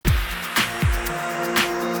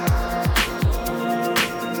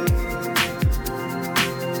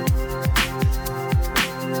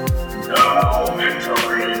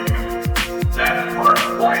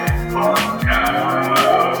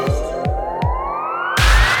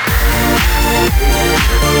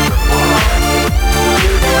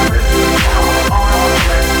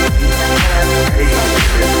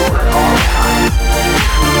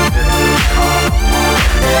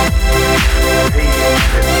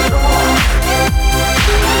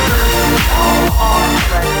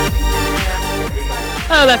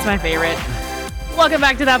Oh, that's my favorite. Welcome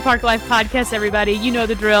back to That Park Life podcast, everybody. You know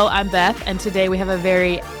the drill. I'm Beth, and today we have a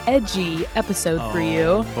very edgy episode for you.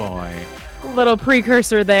 Oh, boy. Little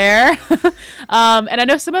precursor there. And I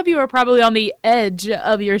know some of you are probably on the edge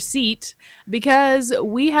of your seat because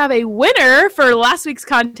we have a winner for last week's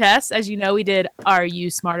contest. As you know, we did Are You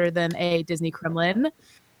Smarter Than a Disney Kremlin?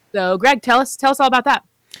 So, Greg, tell us all about that.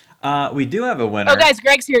 We do have a winner. Oh, guys,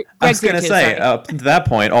 Greg's here. I was going to say, sorry. up to that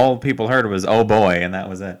point, all people heard was, oh boy, and that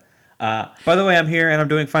was it. By the way, I'm here and I'm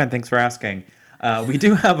doing fine. Thanks for asking. We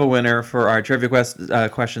do have a winner for our trivia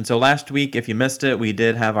question. So last week, if you missed it, we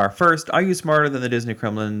did have our first Are You Smarter Than the Disney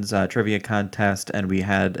Kremlins trivia contest, and we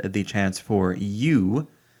had the chance for you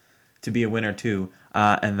to be a winner too.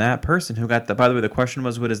 And that person who got by the way, the question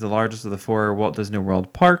was, what is the largest of the 4 Walt Disney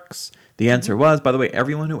World parks? The answer was, by the way,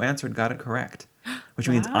 everyone who answered got it correct. Which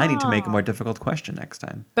means I need to make a more difficult question next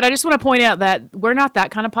time. But I just want to point out that we're not that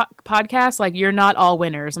kind of podcast. Like, you're not all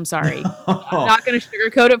winners. I'm sorry. I'm not going to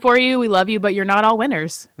sugarcoat it for you. We love you, but you're not all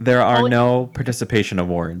winners. There are no participation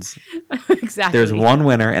awards. Exactly. There's one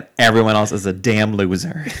winner, and everyone else is a damn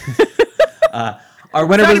loser. Our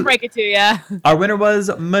winner Sorry to break it to you. Our winner was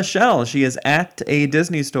Michelle. She is at a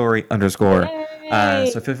Disney Story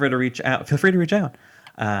 _ so feel free to reach out.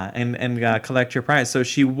 And collect your prize. So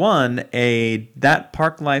she won a That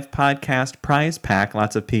Park Life podcast prize pack.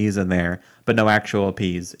 Lots of P's in there, but no actual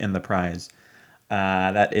P's in the prize.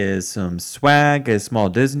 That is some swag, a small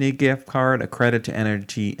Disney gift card, a credit to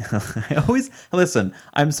Energy. I always listen.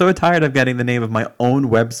 I'm so tired of getting the name of my own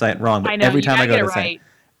website wrong. But every time I go to say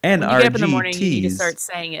NRG, when you get up in the morning, you need to start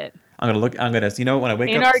saying it. I'm gonna. You know, when I wake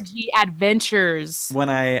up, NRG Adventures. The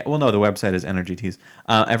website is Energy Teas.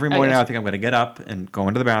 Every morning I think I'm gonna get up and go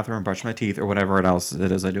into the bathroom and brush my teeth or whatever else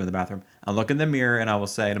it is I do in the bathroom. I'll look in the mirror and I will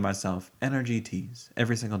say to myself, Energy Teas,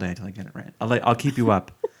 every single day until I get it right. I'll keep you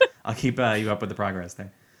up. I'll keep you up with the progress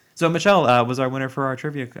there. So Michelle was our winner for our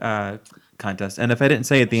trivia contest, and if I didn't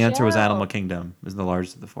say it, the answer was Animal Kingdom is the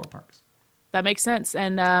largest of the 4 parks. That makes sense.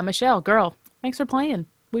 And Michelle, girl, thanks for playing.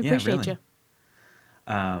 We appreciate you.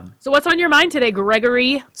 So what's on your mind today,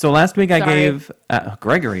 Gregory? So last week I gave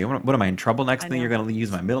Gregory. What am I in trouble? Next thing you're going to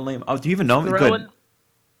use my middle name? Oh, do you even know me? Good.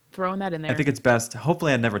 Throwing that in there. I think it's best.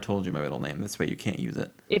 Hopefully I never told you my middle name. This way you can't use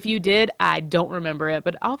it. If you did, I don't remember it,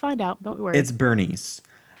 but I'll find out. Don't worry. It's Bernice.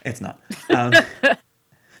 It's not.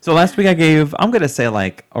 So last week I gave, I'm going to say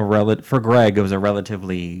for Greg, it was a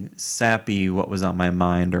relatively sappy what was on my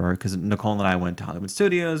mind, or because Nicole and I went to Hollywood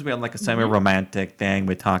Studios. We had like a semi-romantic thing.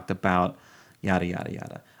 We talked about yada, yada,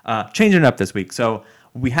 yada. Changing it up this week. So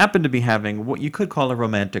we happened to be having what you could call a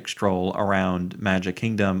romantic stroll around Magic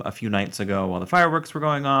Kingdom a few nights ago while the fireworks were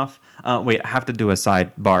going off. I have to do a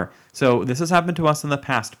sidebar. So this has happened to us in the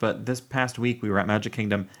past, but this past week we were at Magic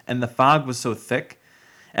Kingdom and the fog was so thick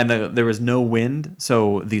and there was no wind.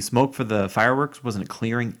 So the smoke for the fireworks wasn't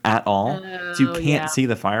clearing at all. So you can't see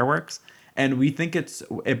the fireworks. And we think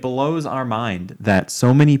it blows our mind that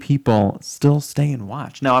so many people still stay and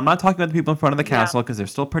watch. Now, I'm not talking about the people in front of the castle because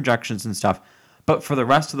there's still projections and stuff. But for the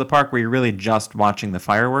rest of the park, where you're really just watching the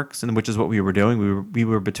fireworks, and which is what we were doing. We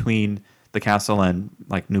were between the castle and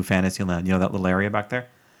like New Fantasyland, that little area back there.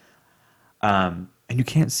 And you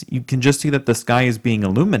can't see. You can just see that the sky is being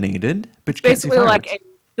illuminated, but you can't see fireworks. Basically, like a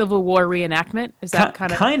Civil War reenactment. Is that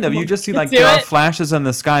kind of? You just see there are flashes in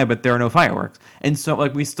the sky, but there are no fireworks. And so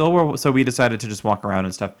we still were. So we decided to just walk around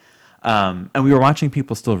and stuff. And we were watching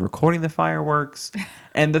people still recording the fireworks.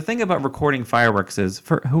 And the thing about recording fireworks is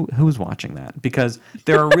for who's watching that? Because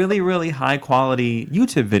there are really, really high quality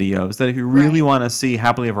YouTube videos that if you really want to see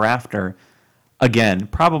happily ever after, again,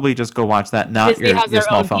 probably just go watch that, not Disney your has their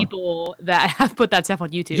small own phone. People that have put that stuff on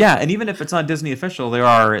YouTube. Yeah, and even if it's not Disney official, there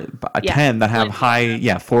are 10 that have high,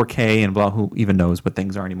 4K and blah, who even knows what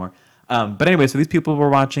things are anymore. But anyway, so these people were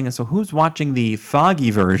watching, and so who's watching the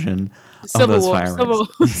foggy version of those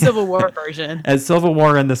fireworks? Civil War version. As Civil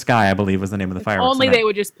War in the Sky, I believe, was the name of the fireworks. Only they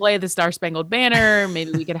would just play the Star Spangled Banner.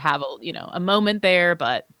 Maybe we could have a moment there,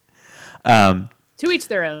 but to each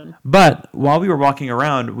their own. But while we were walking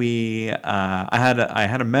around, I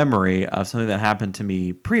had a memory of something that happened to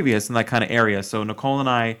me previous in that kind of area. So Nicole and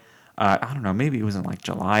I don't know, maybe it was in like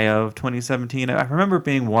July of 2017. I remember it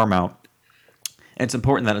being warm out. It's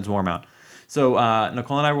important that it's warm out. So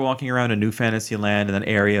Nicole and I were walking around a New Fantasyland in that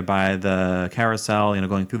area by the carousel,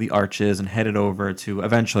 going through the arches and headed over to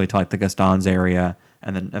eventually to like the Gaston's area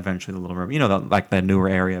and then eventually the little room, like the newer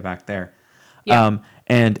area back there. Yeah.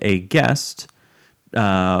 And a guest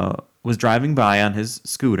was driving by on his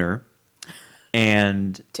scooter,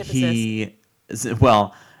 and Tip assist.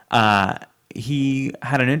 well, uh, he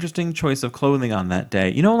had an interesting choice of clothing on that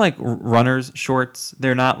day. You know, like runners shorts.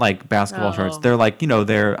 They're not like basketball shorts. Oh, They're like,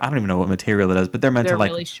 they're, I don't even know what material it is, but they're meant to they're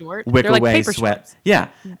like really short. wick They're like away paper sweat. shorts. Yeah,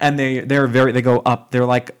 and they go up. They're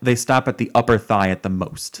like they stop at the upper thigh at the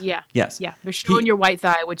most. Yeah. Yes, Yeah. They're showing he your white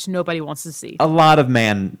thigh, which nobody wants to see. a lot of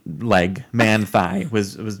man thigh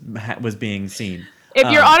was being seen. If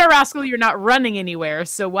you're on a rascal, you're not running anywhere.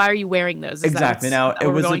 So why are you wearing those? Exactly. Is Now that it where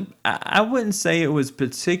we're was going? I wouldn't say it was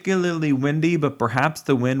particularly windy, but perhaps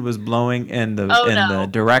the wind was blowing Oh in the no.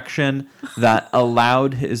 direction that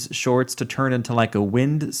allowed his shorts to turn into like a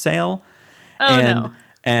wind sail, Oh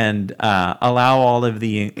and no. allow all of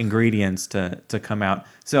the ingredients to come out.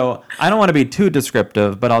 So I don't want to be too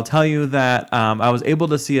descriptive, but I'll tell you that I was able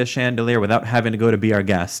to see a chandelier without having to go to be our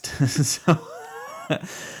guest.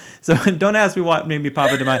 So don't ask me what made me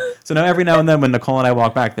pop into mind. So now and then when Nicole and I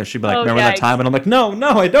walk back there, she'd be like, Oh "Remember that yikes. time?" And I'm like, "No, no,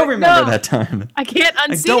 I don't Like, remember no, that time. I can't I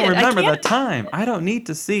unsee don't it. I remember can't that time. unsee it. I don't need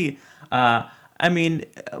to see." I mean,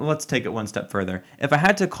 let's take it one step further. If I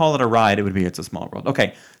had to call it a ride, it would be It's a Small World.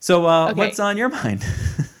 Okay, so what's Okay. on your mind?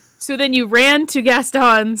 So then you ran to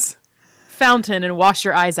Gaston's fountain and washed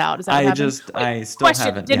your eyes out. Is that what happened? Wait, I still question.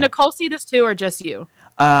 haven't. Did Yeah. Nicole see this too or just you?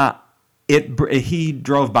 Uh, he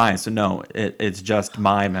drove by, so no, it's just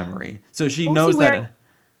my memory. So she What was he knows that. wearing?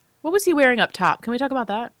 What was he wearing up top? Can we talk about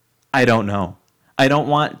that? I don't know. I don't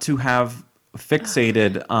want to have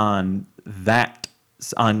fixated on that,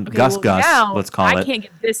 on Okay, Gus well Gus, now let's call I it. can't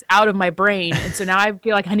get this out of my brain, and so now I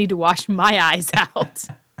feel like I need to wash my eyes out.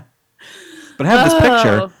 But I have this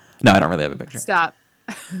picture. Oh, No, I don't really have a picture. stop.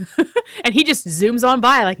 And he just zooms on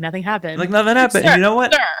by like nothing happened. Like nothing happened. And Sir, you know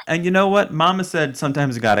what? sir. And you know what? Mama said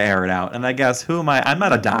sometimes you got to air it out. And I guess who am I? I'm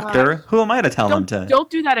not a doctor. Gosh. Who am I to tell him to? Don't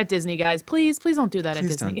do that at Disney, guys. Please, please don't do that at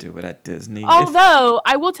Please don't Disney. do it at Disney. If Although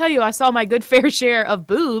I will tell you, I saw my good fair share of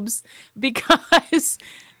boobs because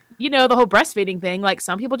the whole breastfeeding thing. Like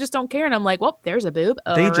some people just don't care, and I'm like, well, there's a boob.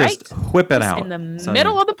 they All just right, whip it just in out. the So yeah.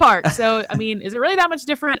 middle of the park. So I mean, is it really that much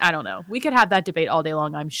different? I don't know. We could have that debate all day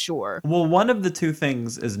long. I'm sure. Well, one of the two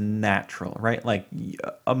things is natural, right? Like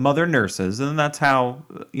a mother nurses, and that's how,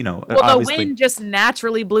 Well, the obviously. wind just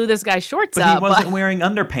naturally blew this guy's shorts But he up. wasn't But wearing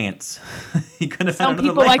underpants. He could have had some another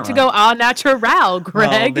people like layer to on. go au natural, Well,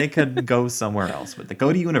 they Greg. could go somewhere else, but they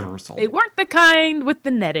go to Universal. They weren't the kind with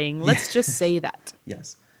the netting. Let's just say that.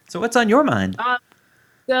 Yes. So what's on your mind?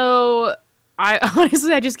 So I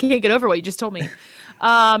honestly I just can't get over what you just told me.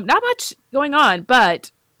 Not much going on,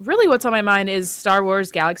 but really what's on my mind is Star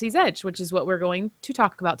Wars Galaxy's Edge, which is what we're going to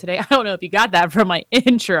talk about today. I don't know if you got that from my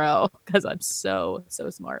intro because I'm so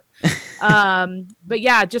smart. But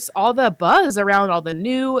yeah, just all the buzz around all the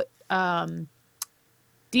new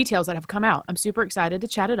details that have come out. I'm super excited to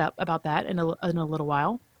chat it up about that in a little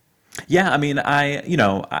while. Yeah, I mean, I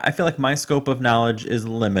feel like my scope of knowledge is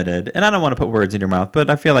limited, and I don't want to put words in your mouth, but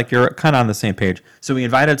I feel like you're kind of on the same page. So we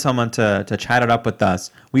invited someone to chat it up with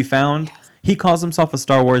us. We found he calls himself a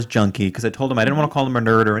Star Wars junkie because I told him I didn't want to call him a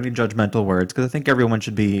nerd or any judgmental words because I think everyone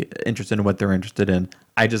should be interested in what they're interested in.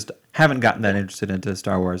 I just haven't gotten that interested into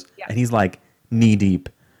Star Wars, Yeah. and he's like knee deep.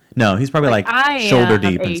 No, he's probably Like like shoulder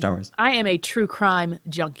deep in Star Wars. I am a true crime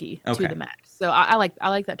junkie to Okay, the max. So I like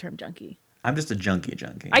that term junkie. I'm just a junkie.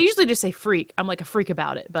 I usually just say freak. I'm like a freak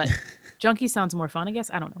about it, but junkie sounds more fun, I guess.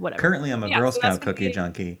 I don't know, whatever. Currently, I'm a Yeah, Girl so that's Scout gonna cookie be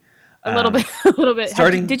junkie. a little Um, bit, a little bit.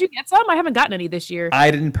 starting Did you get some? I haven't gotten any this year. I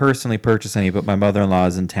didn't personally purchase any, but my mother-in-law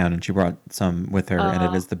is in town and she brought some with her, and it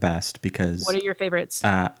Uh, is the best what because, are your favorites?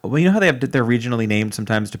 well, you know how they're regionally named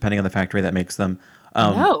sometimes depending on the factory that makes them.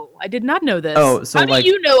 No, I did not know this. Oh, so How do like,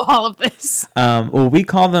 you know all of this? well, we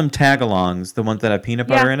call them tag-alongs, the ones that have peanut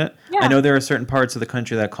Yeah, butter in it. I yeah. know there are certain parts of the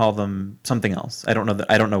country that call them something else. I don't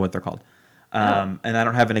know what they're called. Oh, And I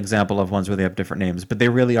don't have an example of ones where they have different names, but they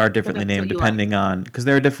really are but differently that's what named you like. depending on because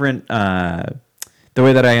there are different. The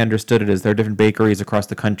way that I understood it is there are different bakeries across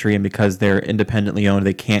the country, and because they're independently owned,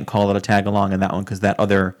 they can't call it a tag along in that one because that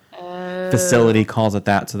other facility Oh, calls it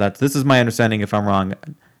that. So this is my understanding. If I'm wrong,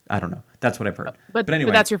 I don't know. That's what I've heard. But but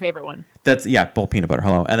anyway, that's your favorite one. that's yeah, bowl peanut butter.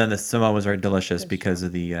 Hello, and then the Samoas are delicious For sure. because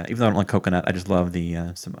of the even though I don't like coconut, I just love the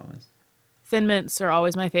Samoas. Thin mints are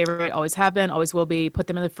always my favorite. Always have been. Always will be. Put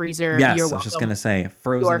them in the freezer. You're Yes, I was just welcome. gonna say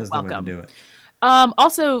frozen You're is the way to welcome. do it.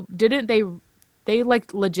 Also, didn't they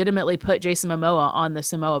like legitimately put Jason Momoa on the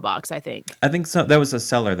Samoa box, I think. I think so. That was a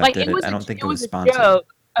seller that Like did it. I don't think it it was was a sponsored.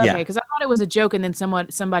 joke. Okay, Yeah. because I thought it was a joke and then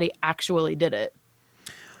somebody actually did it.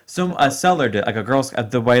 So a seller did like a Girl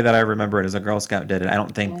Scout. The way that I remember it is a Girl Scout did it. I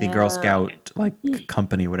don't think the Girl Okay. Scout like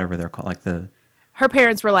company, whatever they're called, like the Her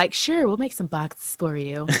parents were like, "Sure, we'll make some boxes for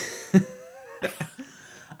you."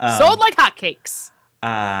 Sold like hotcakes.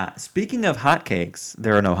 Speaking of hotcakes,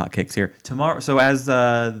 there are no hotcakes here tomorrow. So as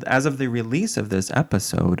of the release of this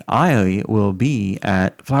episode, I will be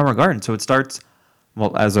at Flower and Garden. So it starts,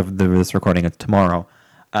 well, as of this recording, it's tomorrow.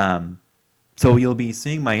 Um, so you'll be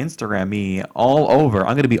seeing my Instagram, me all over.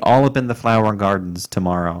 I'm going to be all up in the Flower and Gardens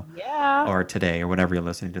tomorrow Yeah. or today or whenever you're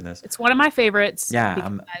listening to this. It's one of my favorites Yeah, because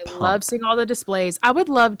I'm I love pumped. seeing all the displays. I would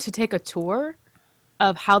love to take a tour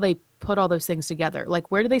of how they put all those things together.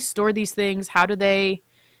 Like, where do they store these things? How do they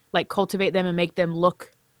like cultivate them and make them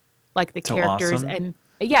look like the So characters awesome. and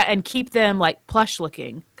yeah, and keep them like plush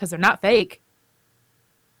looking because they're not fake.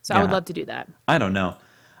 So I would Yeah, love to do that. I don't know.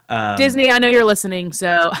 Disney, I know you're listening,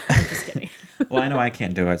 so I'm just kidding. Well, I know I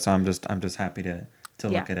can't do it, so I'm just happy to Yeah.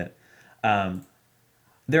 look at it.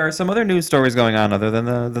 There are some other news stories going on other than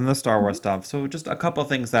the Star Wars Mhm. stuff. So just a couple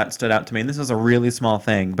things that stood out to me. And this is a really small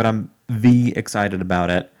thing, but I'm V excited about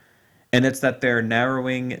it. And it's that they're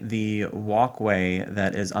narrowing the walkway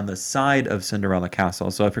that is on the side of Cinderella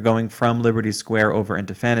Castle. So if you're going from Liberty Square over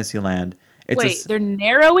into Fantasyland, it's a Wait, they're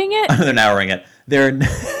narrowing it? they're narrowing it. They're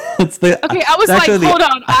it's the Okay, I it's was like, actually the hold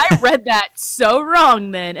on, I read that so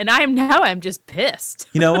wrong then, and I'm just pissed.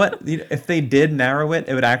 You know what? If they did narrow it,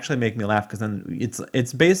 it would actually make me laugh because then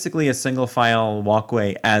it's basically a single file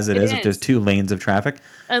walkway as it It is. If there's is. two lanes of traffic,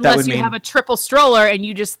 that would Unless you have mean a triple stroller and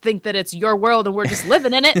you just think that it's your world and we're just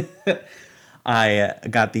living in it. I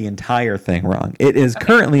got the entire thing wrong. It is Okay.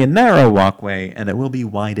 currently a narrow walkway and it will be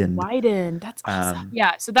widened. Widen. That's awesome. Um,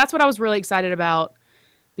 Yeah, so that's what I was really excited about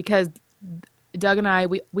because Doug and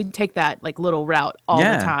we take that like little route all the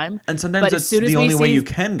yeah, time. and sometimes But as it's soon the as we only way you see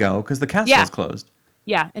can go because the castle yeah, is closed.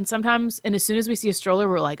 yeah, and as soon as we see a stroller,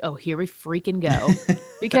 we're like, "Oh, here we freaking go."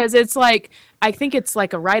 Because it's like I think it's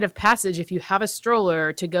like a rite of passage if you have a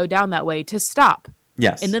stroller to go down that way to stop in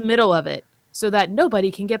Yes. the middle of it so that nobody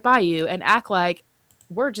can get by you and act like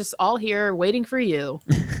we're just all here waiting for you.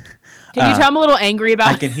 Can you tell I'm a little angry I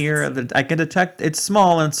about can it? hear that. I can detect. It's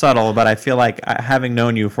small and subtle, but I feel like having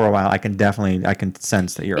known you for a while, I can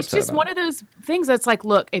sense that you're It's upset just about one it. of those things that's like,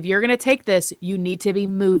 look, if you're going to take this, you need to be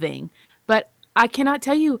moving. But I cannot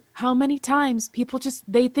tell you how many times people just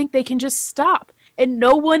they think they can just stop and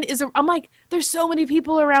no one is I'm like, there's so many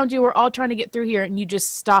people around you. We're all trying to get through here and you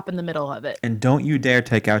just stop in the middle of it. And don't you dare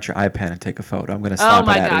take out your iPad and take a photo. I'm going to Oh slap it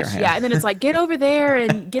my out of your gosh, hand. yeah. And then it's like, get over there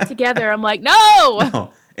and get together. I'm like, no.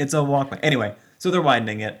 No, it's a walkway. Anyway, so they're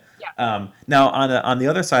widening it. Yeah. Now, on the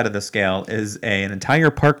other side of the scale is an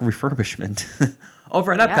entire park refurbishment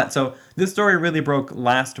over at Yeah. Epcot. So this story really broke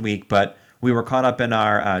last week, but we were caught up in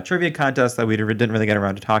our trivia contest that we didn't really get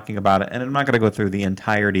around to talking about it. And I'm not going to go through the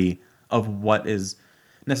entirety of what is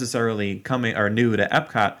necessarily coming or new to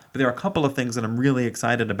Epcot, but there are a couple of things that I'm really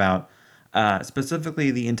excited about.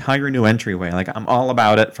 Specifically, the entire new entryway. Like I'm all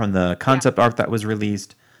about it from the Yeah. concept art that was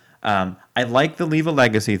released. I like the Leave a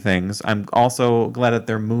Legacy things. I'm also glad that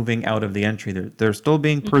they're moving out of the entry. They're still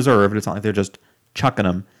being Mhm. preserved. It's not like they're just chucking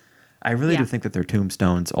them. I really do Yeah. think that they're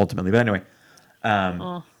tombstones ultimately. But anyway,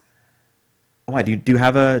 Oh. why do you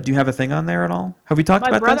have a thing on there at all? Have we talked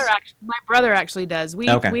about this My brother actually does.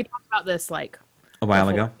 okay We talked about this like a while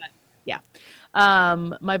before. ago? But yeah.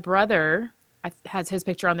 My brother has his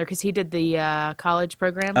picture on there because he did the college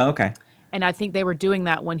program, Oh, okay, and I think they were doing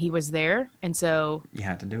that when he was there, and so you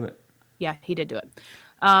had to do it. yeah, he did do it.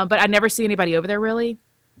 But I never see anybody over there really,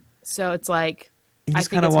 so it's like You I just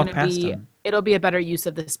think kind of it's walk gonna past be them. it'll be a better use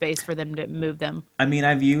of the space for them to move them. I mean,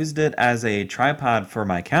 I've used it as a tripod for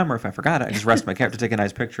my camera. If I forgot it, I just rest my camera to take a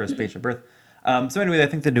nice picture of Spaceship Earth. So anyway, I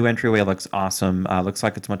think the new entryway looks awesome. Looks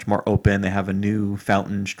like it's much more open. They have a new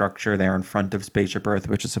fountain structure there in front of Spaceship Earth,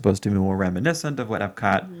 which is supposed to be more reminiscent of what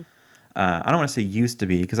Epcot. Mhm. I don't want to say used to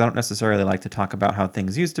be because I don't necessarily like to talk about how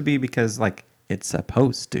things used to be because like it's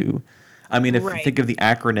supposed to. I mean, if you Right. think of the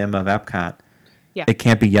acronym of Epcot, Yeah. it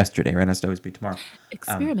can't be yesterday, right? It has to always be tomorrow. Um,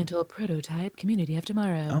 Experimental prototype community of Oh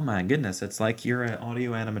tomorrow. my goodness, it's like you're an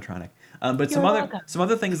audio animatronic. But You're welcome. some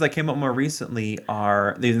other things that came up more recently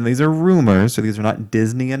are these are rumors, so these are not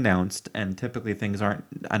Disney announced, and typically things aren't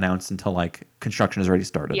announced until like construction has already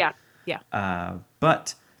started. Yeah. Yeah.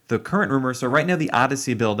 But the current rumor, so right now the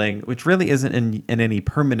Odyssey building, which really isn't in any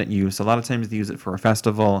permanent use, a lot of times they use it for a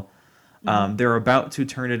festival. Hmm. They're about to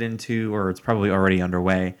turn it into, or it's probably already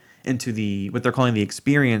underway, into the what they're calling the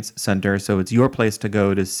Experience Center. So it's your place to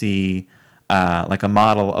go to see like a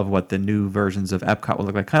model of what the new versions of Epcot will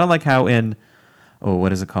look like. Kind of like how in, oh,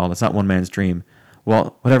 what is it called? It's not One Man's Dream.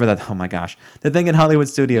 Well, whatever that, oh my gosh. The thing in Hollywood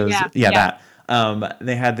Studios, Yeah. yeah, Yeah. that.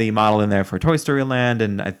 They had the model in there for Toy Story Land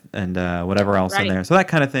and whatever else in Right. there. So that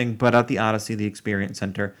kind of thing, but at the Odyssey, the Experience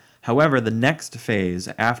Center. However, the next phase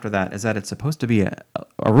after that is that it's supposed to be a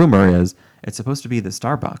rumor is It's supposed to be the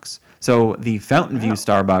Starbucks. So the Fountain View Oh,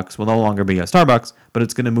 Starbucks will no longer be a Starbucks, but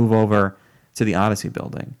it's going to move over to the Odyssey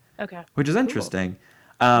building, okay. which is Cool. interesting.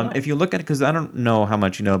 Yeah. If you look at it, because I don't know how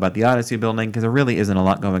much you know about the Odyssey building, because there really isn't a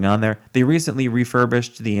lot going on there. They recently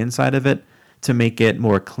refurbished the inside of it to make it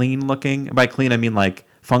more clean looking. By clean, I mean like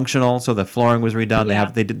functional. So the flooring was redone. Yeah.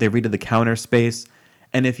 They redid the counter space,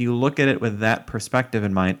 and if you look at it with that perspective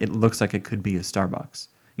in mind, it looks like it could be a Starbucks.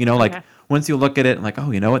 You know, like Okay. once you look at it, like,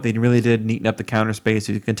 oh, you know what? They really did neaten up the counter space.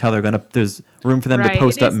 You can tell there's room for them to Right.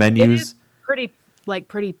 post up It is menus.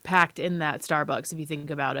 pretty packed in that Starbucks if you think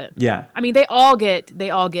about it. Yeah. I mean, they all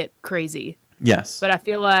get crazy. Yes. But I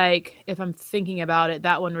feel like if I'm thinking about it,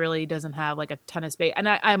 that one really doesn't have like a ton of space. And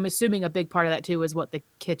I'm assuming a big part of that too is what the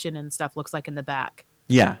kitchen and stuff looks like in the back.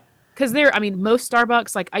 Yeah. Because I mean, most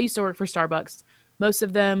Starbucks, like I used to work for Starbucks, most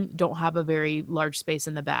of them don't have a very large space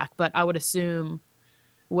in the back. But I would assume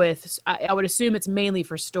it's mainly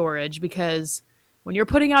for storage because when you're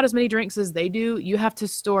putting out as many drinks as they do, you have to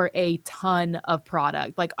store a ton of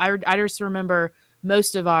product. Like I just remember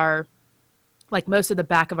most of our most of the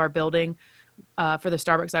back of our building for the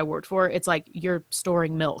Starbucks I worked for, it's like you're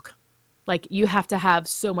storing milk. Like you have to have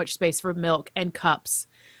so much space for milk and cups.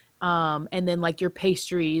 And then like your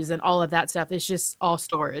pastries and all of that stuff. It's just all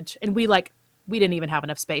storage. And we didn't even have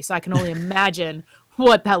enough space. So I can only imagine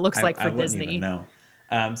what that looks like I for wouldn't even Disney. know.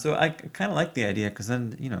 So I kind of like the idea because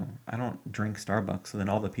then, I don't drink Starbucks, so then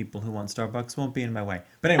all the people who want Starbucks won't be in my way.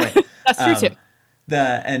 But anyway, That's true too.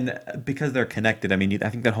 um, because they're connected, I mean, I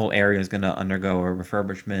think that whole area is going to undergo a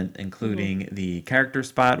refurbishment, Hmm. including the character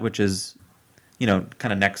spot, which is,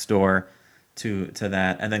 kind of next door to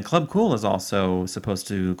that. And then Club Cool is also supposed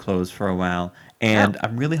to close for a while. Oh, And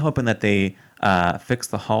I'm really hoping that they fix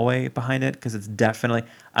the hallway behind it because it's definitely.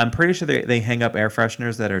 I'm pretty sure they hang up air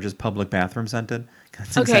fresheners that are just public bathroom scented.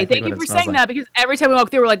 That's okay. exactly Thank what you it for smells saying like. that because every time we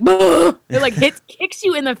walk through, we're like, it like kicks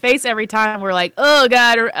you in the face every time. We're like, oh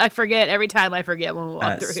God, I forget every time I forget when we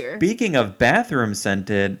walk through here. Speaking of bathroom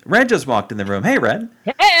scented, Red just walked in the room. Hey, Red.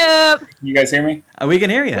 Hey, You guys hear me? We can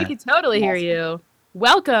hear we you. can totally hear Awesome. you. And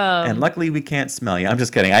Welcome. luckily, we can't smell you. I'm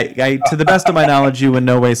just kidding. To the best of my knowledge, you in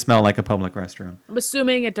no way smell like a public restroom. I'm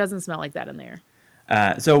assuming it doesn't smell like that in there.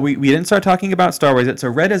 So we didn't start talking about Star Wars yet. So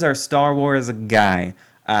Red is our Star Wars guy,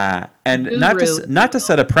 and Guru, if you not to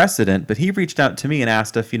set will. a precedent, but he reached out to me and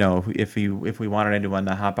asked if we wanted anyone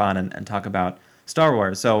to hop on and talk about Star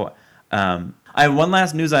Wars. So I have one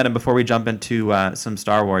last news item before we jump into some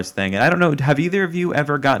Star Wars thing. And I don't know, have either of you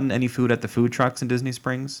ever gotten any food at the food trucks in Disney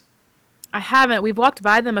Springs? I haven't. We've walked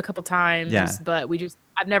by them a couple Yeah, times, but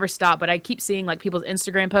I've never stopped. But I keep seeing like people's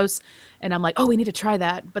Instagram posts, and I'm like, oh, we need to try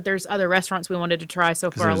that. But there's other restaurants we wanted to try. So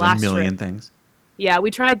because for our there's a last trip, million things. yeah,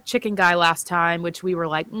 we tried Chicken Guy last time, which we were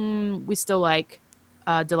like, we still like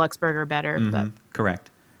Deluxe Burger better. But Correct.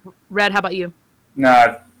 Red, how about you?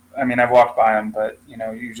 No, I mean I've walked by them, but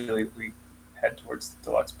usually we head towards the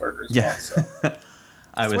Deluxe Burger as Yeah. well. So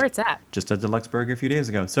I That's was where it's at. just at Deluxe Burger a few days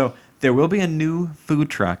ago. So there will be a new food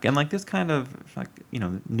truck, and like this kind of like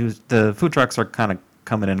news. The food trucks are kind of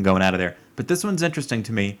coming in and going out of there, but this one's interesting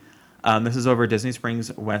to me. This is over Disney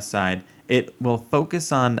Springs West Side. It will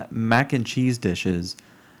focus on mac and cheese dishes.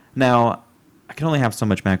 Now, I can only have so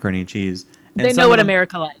much macaroni and cheese, and They know some of what them.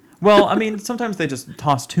 America likes. Well, I mean, sometimes they just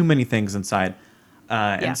toss too many things inside,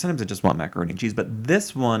 Yeah. and sometimes I just want macaroni and cheese. But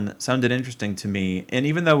this one sounded interesting to me, and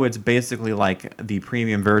even though it's basically like the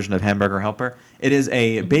premium version of Hamburger Helper, it is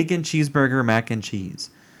a Mhm. bacon cheeseburger mac and cheese.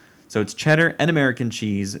 So it's cheddar and American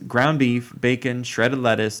cheese, ground beef, bacon, shredded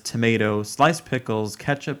lettuce, tomato, sliced pickles,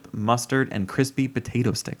 ketchup, mustard, and crispy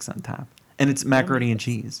potato sticks on top. And it's macaroni and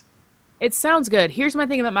Yummy. cheese. It sounds good. Here's my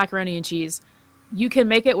thing about macaroni and cheese. You can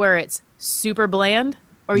make it where it's super bland,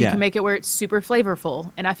 or you can Yeah. make it where it's super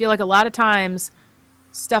flavorful. And I feel like a lot of times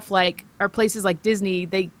stuff like or places like Disney,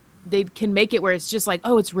 they can make it where it's just like,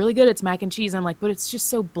 oh, it's really good. It's mac and cheese. I'm like, but it's just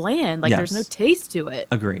so bland. Like there's no Yes. taste to it.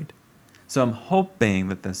 Agreed. So I'm hoping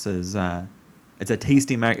that this is it's a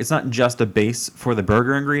tasty mac. It's not just a base for the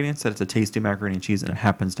burger ingredients. That it's a tasty macaroni and cheese, and it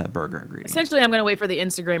happens to have burger ingredients. Essentially, I'm gonna wait for the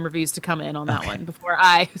Instagram reviews to come in on that Okay. one before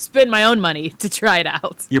I spend my own money to try it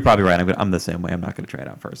out. You're probably right. I'm the same way. I'm not going to try it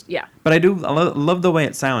out first. Yeah. But love the way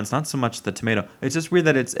it sounds. Not so much the tomato. It's just weird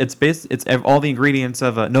that all the ingredients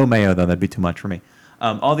of a no mayo though. That'd be too much for me.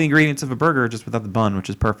 All the ingredients of a burger just without the bun, which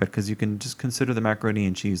is perfect because you can just consider the macaroni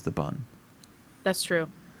and cheese the bun. That's true.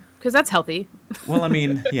 Because that's healthy. Well, I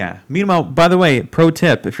mean, yeah. Meanwhile, by the way, pro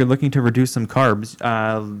tip: if you're looking to reduce some carbs,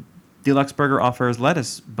 Deluxe Burger offers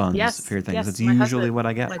lettuce buns Yes. for your things. Yes. That's My usually husband what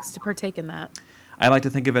I get. likes to partake in that. I like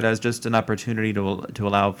to think of it as just an opportunity to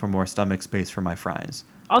allow for more stomach space for my fries.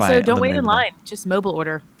 Also, by don't wait in eliminating the bun. line. Just mobile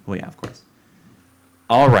order. Well, yeah, of course.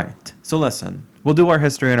 All right. So listen, we'll do our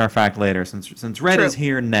history and our fact later. Since Red True. is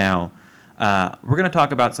here now, we're going to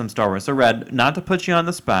talk about some Star Wars. So Red, not to put you on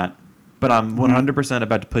the spot, but I'm 100%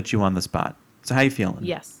 about to put you on the spot. So how you feeling?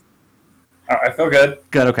 Yes. I feel good.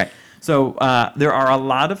 Good. Okay. So there are a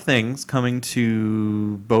lot of things coming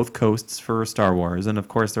to both coasts for Star Wars, and of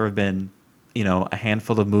course there have been, a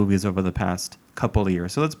handful of movies over the past couple of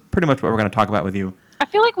years. So that's pretty much what we're going to talk about with you. I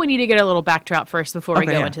feel like we need to get a little backdrop first before we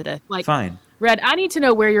Okay, go yeah. into this. Like, Fine. Red, I need to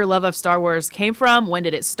know where your love of Star Wars came from. When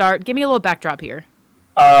did it start? Give me a little backdrop here.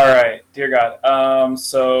 All right, dear God.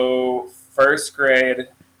 So first grade would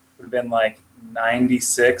have been like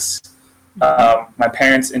 96. My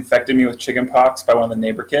parents infected me with chicken pox by one of the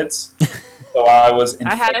neighbor kids. So I was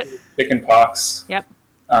I had infected with chicken pox. Yep.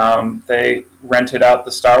 They rented out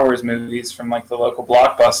the Star Wars movies from like the local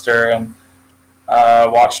Blockbuster and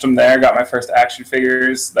watched them there. Got my first action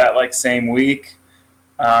figures that like same week.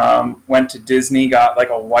 Went to Disney, got like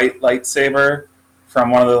a white lightsaber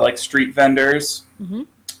from one of the like street vendors.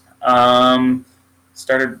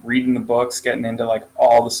 Started reading the books, getting into like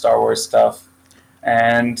all the Star Wars stuff,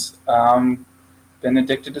 and been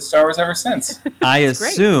addicted to Star Wars ever since. I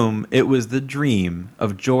assume it was the dream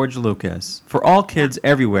of George Lucas for all kids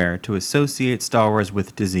everywhere to associate Star Wars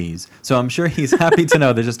with disease. So I'm sure he's happy to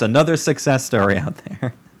know there's just another success story out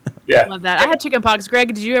there. Yeah. Love that. I had chicken pox. Greg,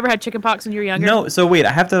 did you ever have chicken pox when you were younger? No, so wait,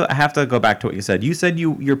 I have to go back to what you said. You said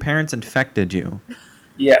your parents infected you.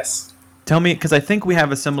 Yes. Tell me, because I think we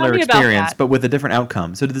have a similar Tell me about experience, that. but with a different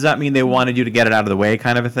outcome. So does that mean they wanted you to get it out of the way,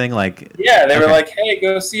 kind of a thing? Like, Yeah, they were Okay. like, "Hey,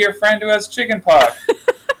 go see your friend who has chicken pox.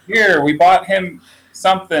 Here, we bought him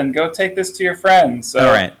something. Go take this to your friend." So,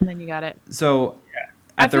 all right. And then you got it. So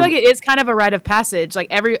I feel like it is kind of a rite of passage. Like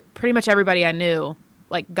pretty much everybody I knew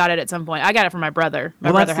like got it at some point. I got it from my brother.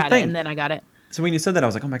 My Well, that's brother the had thing. it, and then I got it. So when you said that, I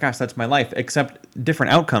was like, oh my gosh, that's my life, except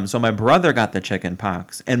different outcomes. So my brother got the chicken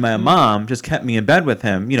pox, and my mom just kept me in bed with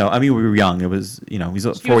him. I mean, we were young. It was, he's She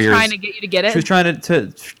 4 was years. trying to get you to get it. She was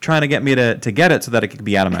trying to get me to get it so that it could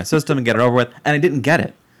be out of my system and get it over with, and I didn't get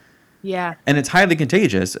it. Yeah. And it's highly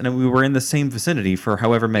contagious, and we were in the same vicinity for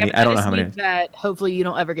however many. Yeah, but I don't know just how many. need that hopefully you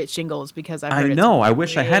don't ever get shingles because I've I heard know. it's I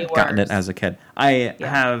wish I had way gotten it worse. as a kid. I Yeah.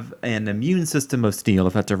 have an immune system of steel,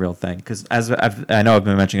 if that's a real thing. Because I know I've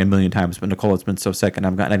been mentioning it a million times, but Nicola's been so sick and I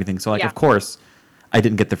haven't gotten anything. So, Yeah. of course, I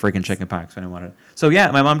didn't get the freaking chicken pox when I wanted it. So, yeah,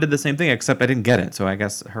 my mom did the same thing, except I didn't get it. So, I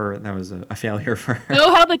guess that was a failure for her.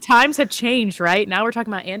 Know how the times have changed, right? Now we're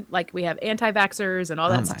talking about we have anti-vaxxers and all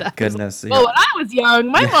that Oh, my stuff. goodness. Well, when I was young,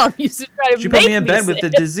 my mom used to try to She make put me in bed with sick.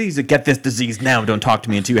 the disease. Get this disease now. Don't talk to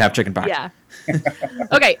me until you have chicken pox. Yeah.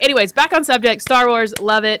 Okay. Anyways, back on subject. Star Wars,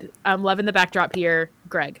 love it. I'm loving the backdrop here.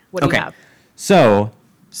 Greg, what do you have? So,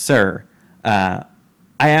 sir,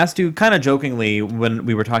 I asked you kind of jokingly when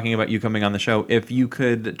we were talking about you coming on the show if you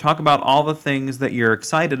could talk about all the things that you're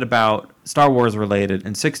excited about Star Wars related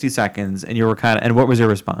in 60 seconds, and and what was your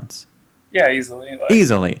response? yeah, easily.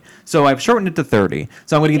 Easily. So I've shortened it to 30.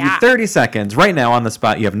 So I'm going to give you Yeah. 30 seconds right now on the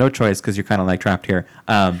spot. You have no choice because you're kind of like trapped here.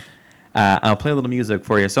 I'll play a little music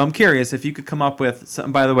for you. So I'm curious if you could come up with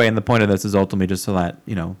something. By the way, and the point of this is ultimately just so that,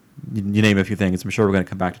 you name a few things. I'm sure we're going to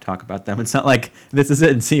come back to talk about them. It's not like this is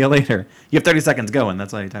it and see you later. You have 30 seconds going.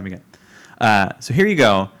 That's all the time you get. So here you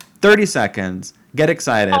go. 30 seconds. Get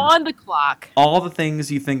excited. On the clock. All the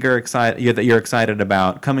things you think that you're excited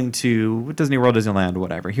about coming to Disney World, Disneyland,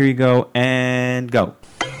 whatever. Here you go, and go.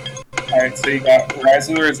 All right, so you got Rise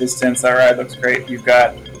of the Resistance. That ride looks great. You've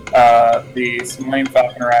got the Millennium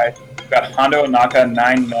Falcon ride. You've got Hondo Ohnaka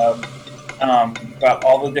 9 Nub. You've got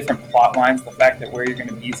all the different plot lines, the fact that where you're going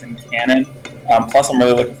to be is in canon. Plus, I'm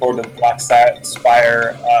really looking forward to the Black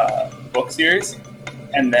Spire book series.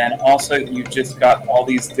 And then also, you just got all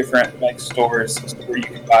these different stores where you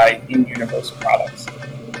can buy in-universe products.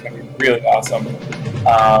 It's going to be really awesome.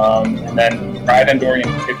 And then Ride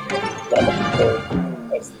Andorian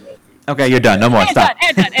Okay, you're done. No more. Stop.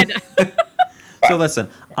 And done. So listen,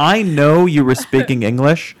 I know you were speaking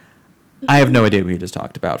English. I have no idea what you just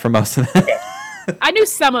talked about for most of that. I knew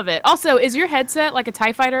some of it. Also, is your headset like a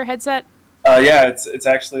TIE Fighter headset? Yeah, it's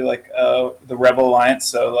actually the Rebel Alliance.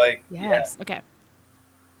 So Yes. Okay.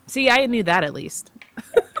 See, I knew that at least.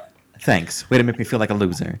 Thanks. Way to make me feel like a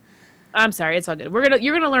loser. I'm sorry. It's all good.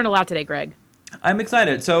 You're gonna learn a lot today, Greg. I'm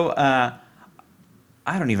excited. So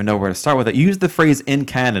I don't even know where to start with it. You used the phrase "in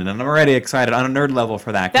canon," and I'm already excited on a nerd level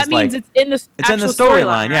for that. That means it's in the it's in the actual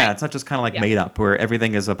storyline. Yeah, right? it's not just kind of Yeah. made up where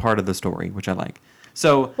everything is a part of the story, which I like.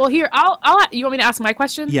 So Well, here you want me to ask my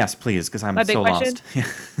question? yes, please, because I'm My big so question? lost.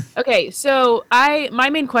 Okay, so my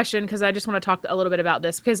main question, because I just want to talk a little bit about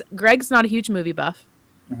this, because Greg's not a huge movie buff.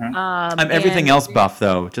 Mhm. I'm everything and- else buff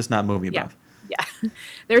though, just not movie Yeah. buff. Yeah,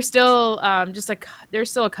 there's still just like there's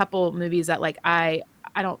still a couple movies that like I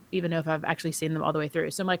don't even know if I've actually seen them all the way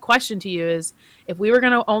through. So my question to you is, if we were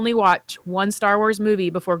going to only watch one Star Wars movie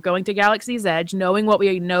before going to Galaxy's Edge, knowing what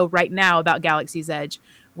we know right now about Galaxy's Edge,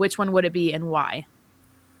 which one would it be and why?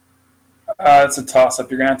 It's a toss-up.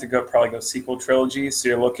 You're gonna have to probably go sequel trilogy. So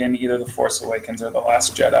you're looking either The Force Awakens or The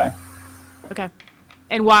Last Jedi. Okay,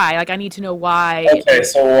 and why? Like I need to know why. Okay,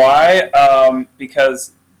 so why?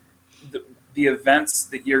 Because the events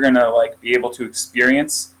that you're gonna like be able to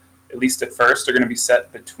experience, at least at first, are gonna be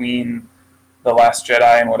set between The Last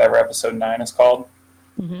Jedi and whatever Episode 9 is called.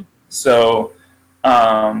 Mm-hmm. So,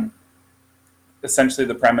 essentially,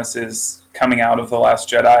 the premise is coming out of The Last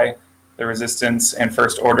Jedi, the Resistance and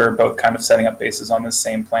First Order both kind of setting up bases on this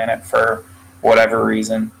same planet for whatever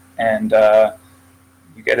reason, and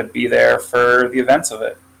you get to be there for the events of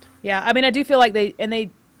it. Yeah, I mean, I do feel like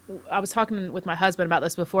I was talking with my husband about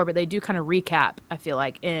this before, but they do kind of recap, I feel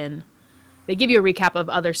like, they give you a recap of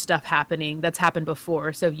other stuff happening that's happened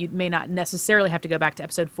before. So you may not necessarily have to go back to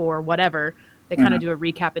episode 4 or whatever. They kind of do a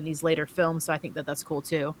recap in these later films. So I think that that's cool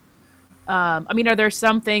too. I mean, are there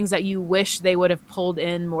some things that you wish they would have pulled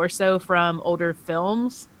in more so from older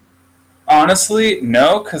films? Honestly,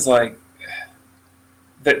 no, because like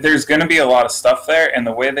there's going to be a lot of stuff there, and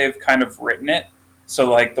the way they've kind of written it. So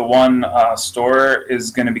like the one store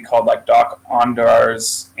is going to be called like Doc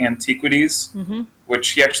Ondar's Antiquities,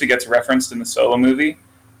 which he actually gets referenced in the Solo movie,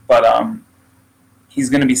 but he's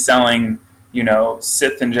going to be selling,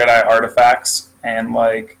 Sith and Jedi artifacts, and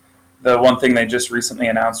like the one thing they just recently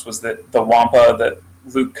announced was that the Wampa that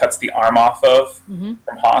Luke cuts the arm off of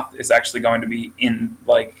from Hoth is actually going to be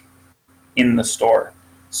in the store.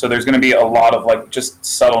 So there's going to be a lot of like just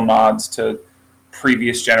subtle nods to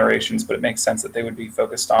previous generations, but it makes sense that they would be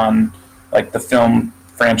focused on like the film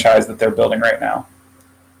franchise that they're building right now.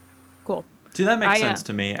 Cool. See, that makes sense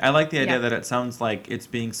to me. I like the idea that it sounds like it's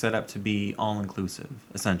being set up to be all-inclusive,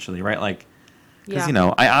 essentially, right? Like, because,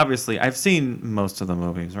 I've seen most of the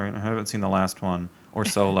movies, right? I haven't seen the last one or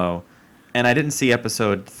Solo, and I didn't see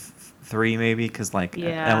episode 3 maybe, because like,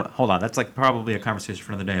 hold on, that's like probably a conversation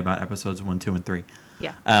for another day about episodes 1, 2, and 3.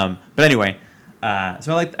 Yeah. But anyway,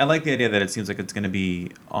 so I like the idea that it seems like it's going to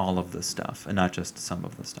be all of the stuff and not just some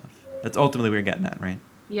of the stuff. That's ultimately what we're getting at, right?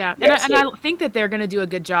 Yeah, and I think that they're going to do a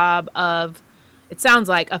good job of, it sounds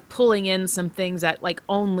like, of pulling in some things that like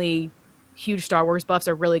only huge Star Wars buffs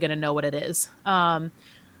are really going to know what it is.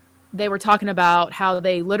 They were talking about how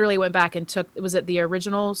they literally went back and took, was it the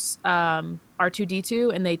originals,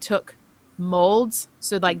 R2-D2, and they took molds,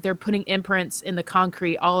 so like they're putting imprints in the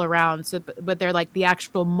concrete all around, so but they're like the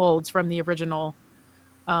actual molds from the original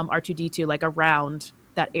R2-D2 like around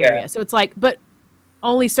that area. So it's like, but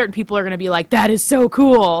only certain people are going to be like, that is so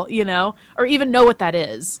cool, or even know what that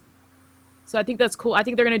is. So I think that's cool. I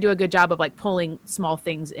think they're going to do a good job of like pulling small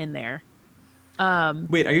things in there.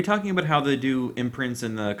 Wait, are you talking about how they do imprints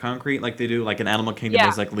in the concrete, like they do like in Animal Kingdom?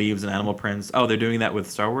 There's like leaves and animal prints. Oh, they're doing that with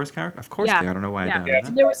Star Wars characters? Of course they are. I don't know why I don't know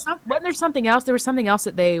that. There was something else. There was something else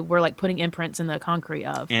that they were like putting imprints in the concrete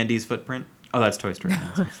of. Andy's footprint? Oh, that's Toy Story.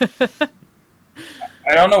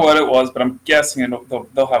 I don't know what it was, but I'm guessing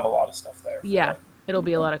they'll have a lot of stuff there. Yeah, it'll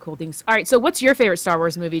be a lot of cool things. All right, so what's your favorite Star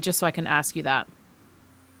Wars movie, just so I can ask you that?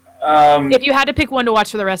 If you had to pick one to watch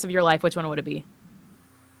for the rest of your life, which one would it be?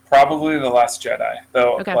 Probably The Last Jedi,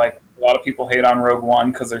 though. Okay. Like a lot of people hate on Rogue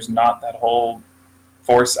One because there's not that whole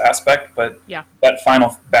Force aspect, but that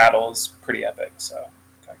final battle is pretty epic. So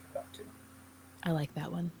gotta get that too. I like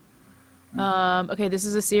that one. Okay, this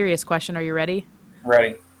is a serious question. Are you ready?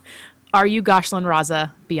 Ready. Are you Goshlin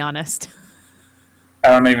Raza? Be honest. I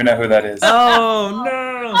don't even know who that is. Oh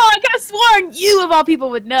no! Oh, I could have sworn you of all people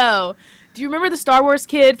would know. Do you remember the Star Wars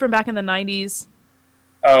kid from back in the 90s?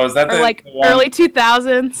 Oh, is that the one? Early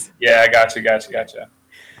 2000s? Yeah, gotcha.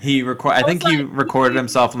 He I think he recorded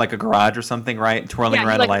himself in like a garage or something, right? Twirling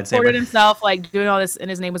around a lightsaber. Recorded himself like doing all this,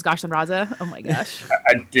 and his name was Goshlin Raza. Oh my gosh.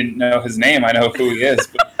 I didn't know his name. I know who he is,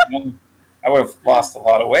 but I would have lost a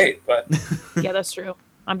lot of weight. But yeah, that's true.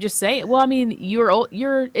 I'm just saying. Well, I mean, you're old.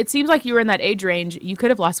 It seems like you were in that age range. You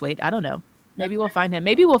could have lost weight. I don't know. Maybe we'll find him.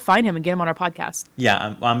 Maybe we'll find him and get him on our podcast.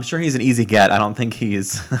 Yeah, I'm sure he's an easy get. I don't think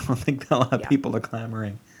a lot of people are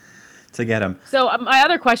clamoring to get him. So my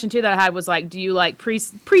other question too that I had was like, do you like pre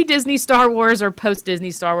Disney Star Wars or post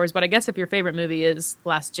Disney Star Wars? But I guess if your favorite movie is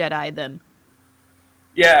Last Jedi, then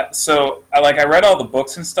yeah. So I read all the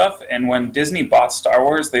books and stuff, and when Disney bought Star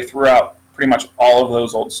Wars, they threw out pretty much all of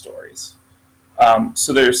those old stories.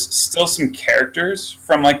 So there's still some characters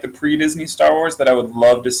from like the pre-Disney Star Wars that I would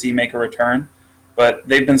love to see make a return, but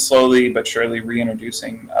they've been slowly but surely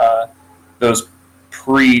reintroducing those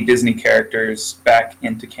pre-Disney characters back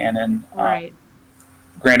into canon. Right.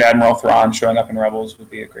 Grand Admiral Thrawn showing up in Rebels would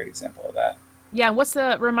be a great example of that. Yeah.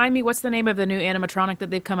 Remind me, what's the name of the new animatronic that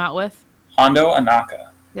they've come out with? Hondo Anaka.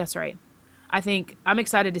 That's right. I think I'm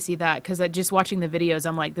excited to see that because just watching the videos,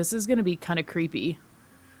 I'm like, this is going to be kind of creepy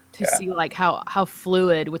to Yeah. see like how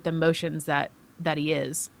fluid with the motions that he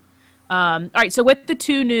is. All right, so with the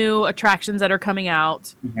two new attractions that are coming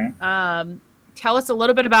out, tell us a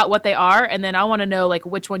little bit about what they are, and then I want to know like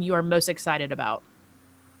which one you are most excited about.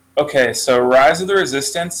 Okay, so Rise of the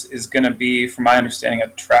Resistance is going to be, from my understanding, a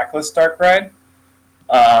trackless dark ride.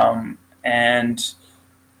 And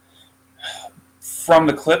from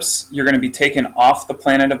the clips, you're going to be taken off the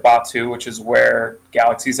planet of Batu, which is where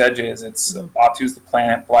Galaxy's Edge is. Batu's the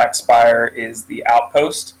planet, Black Spire is the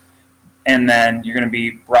outpost, and then you're going to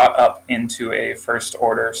be brought up into a First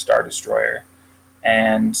Order Star Destroyer.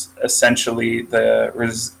 And essentially, the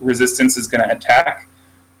Resistance is going to attack,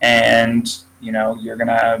 and you're going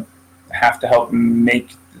to have to help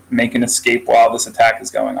make an escape while this attack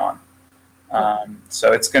is going on.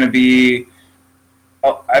 So it's going to be...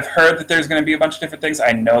 I've heard that there's going to be a bunch of different things.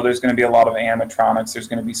 I know there's going to be a lot of animatronics. There's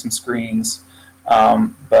going to be some screens,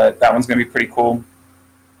 but that one's going to be pretty cool.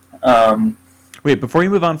 Wait, before you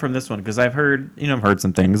move on from this one, because I've heard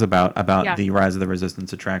some things about Yeah. the Rise of the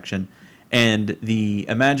Resistance attraction, and the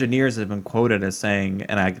Imagineers have been quoted as saying,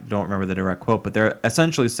 and I don't remember the direct quote, but they're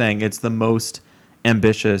essentially saying it's the most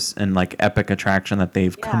ambitious and like epic attraction that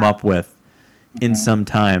they've come up with in some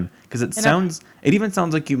time, because it even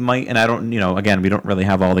sounds like you might, and I don't, again, we don't really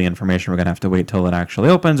have all the information. We're gonna have to wait till it actually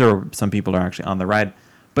opens, or some people are actually on the ride,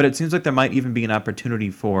 but it seems like there might even be an opportunity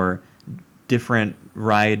for different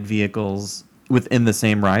ride vehicles within the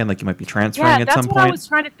same ride, like you might be transferring at some point. That's what I was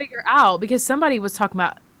trying to figure out, because somebody was talking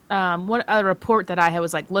about a report that I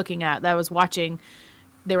was like looking at, that I was watching.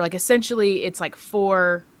 They were like, essentially it's like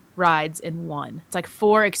 4 rides in one. It's like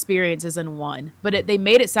 4 experiences in one, but they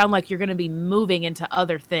made it sound like you're going to be moving into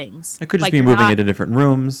other things. It could just like be moving into different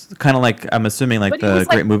rooms, kind of like, I'm assuming, like the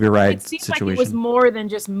Great Movie Ride it seemed situation. Like it was more than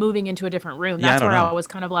just moving into a different room. Yeah, That's where I I was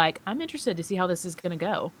kind of like, I'm interested to see how this is going to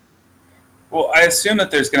go. Well, I assume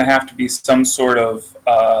that there's going to have to be some sort of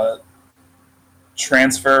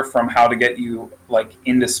transfer from how to get you like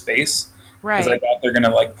into space, because I thought they're going to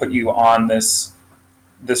like put you on this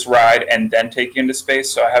ride and then take you into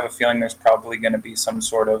space. So I have a feeling there's probably going to be some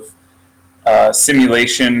sort of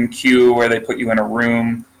simulation queue where they put you in a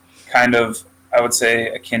room, kind of, I would say,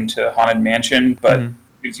 akin to Haunted Mansion, but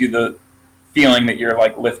gives you the feeling that you're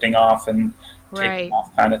like lifting off and taking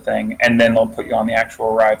off kind of thing. And then they'll put you on the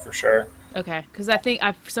actual ride for sure. Okay, because I think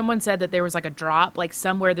someone said that there was like a drop, like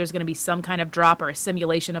somewhere there's going to be some kind of drop or a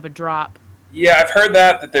simulation of a drop. Yeah, I've heard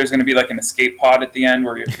that there's going to be like an escape pod at the end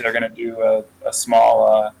where they're going to do a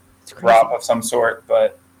small drop of some sort,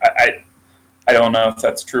 but I don't know if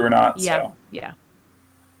that's true or not. Yeah, so. yeah.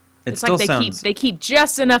 It it's still like sounds... they keep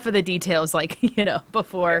just enough of the details, like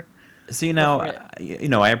before. See, now,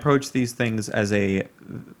 I approach these things as a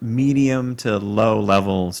medium to low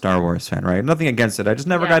level Star Wars fan, right? Nothing against it. I just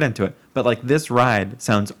never got into it. But like this ride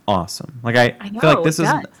sounds awesome. Like I feel like this is...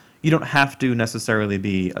 You don't have to necessarily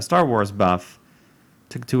be a Star Wars buff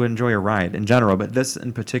to enjoy a ride in general, but this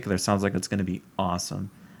in particular sounds like it's going to be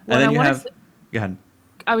awesome. Well, and then you have... Go ahead.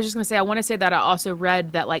 I was just going to say, I want to say that I also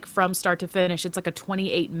read that like from start to finish, it's like a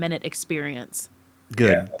 28-minute experience.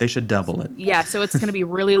 Good. Yeah. They should double it. Yeah, so it's going to be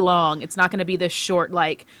really long. It's not going to be this short,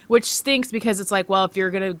 like, which stinks because it's like, well, if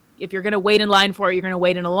you're gonna wait in line for it, you're going to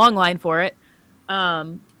wait in a long line for it.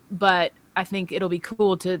 But I think it'll be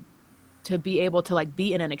cool to be able to like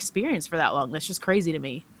be in an experience for that long. That's just crazy to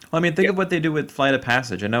me. Well, I mean, think of what they do with Flight of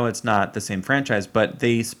Passage. I know it's not the same franchise, but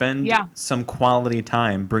they spend some quality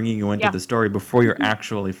time bringing you into the story before you're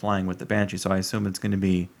actually flying with the Banshee. So I assume it's going to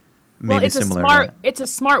be maybe similar to that. It's a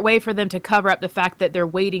smart way for them to cover up the fact that they're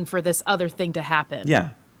waiting for this other thing to happen.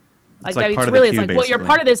 Yeah. It's part of the queue, well, you're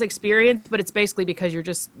part of this experience, but it's basically because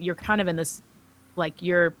you're kind of in this, like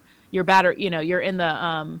you're batter, you're in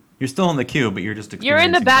the you're still in the queue, but you're just you're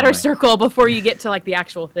in the batter circle before you get to like the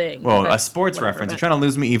actual thing. Well, a sports reference. You're trying to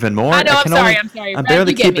lose me even more. I know. I'm sorry. I'm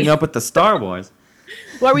barely keeping up with the Star Wars.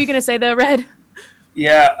 What were you gonna say though, Red?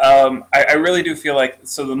 Yeah, I really do feel like,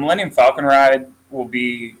 so the Millennium Falcon ride will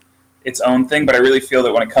be its own thing, but I really feel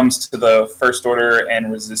that when it comes to the First Order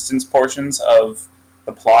and Resistance portions of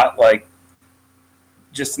the plot, like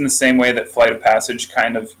just in the same way that Flight of Passage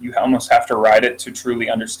kind of, you almost have to ride it to truly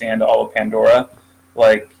understand all of Pandora.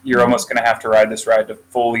 Like, you're almost going to have to ride this ride to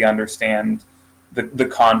fully understand the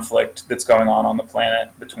conflict that's going on the planet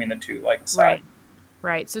between the two, like, sides.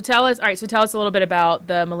 Right. So tell us a little bit about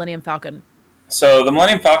the Millennium Falcon. So the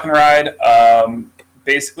Millennium Falcon ride,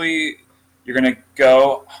 basically, you're going to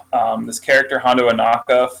go this character Hondo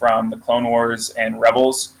Anaka from the Clone Wars and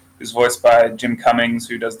Rebels, who's voiced by Jim Cummings,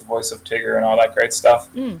 who does the voice of Tigger and all that great stuff.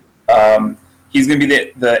 Um, he's going to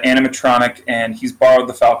be the animatronic, and he's borrowed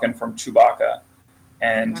the Falcon from Chewbacca,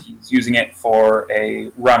 and he's using it for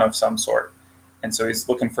a run of some sort. And so he's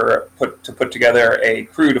looking to put together a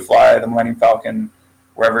crew to fly the Millennium Falcon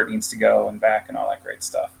wherever it needs to go and back and all that great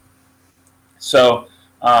stuff. So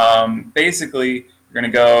basically, you're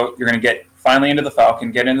going to get finally into the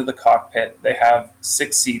Falcon, get into the cockpit. They have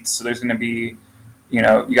 6 seats, so there's going to be, you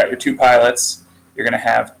got your 2 pilots, you're going to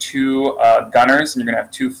have 2 gunners, and you're going to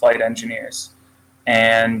have 2 flight engineers.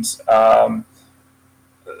 And the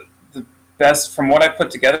best, from what I put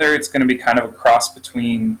together, it's going to be kind of a cross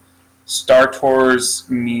between Star Tours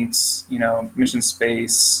meets, Mission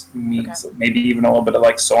Space meets maybe even a little bit of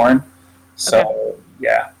like Soarin'. So,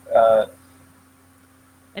 yeah.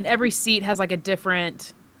 And every seat has like a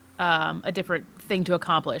different thing to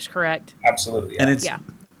accomplish, correct? Absolutely. Yeah. And it's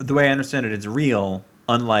the way I understand it, it's real,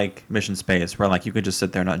 unlike Mission Space, where like you could just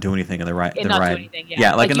sit there and not do anything in the ride. Do anything,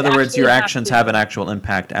 yeah. Like in other words, your actions have an actual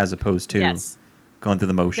impact as opposed to going through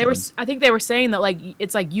the motions. I think they were saying that like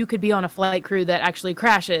it's like you could be on a flight crew that actually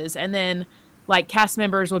crashes, and then like cast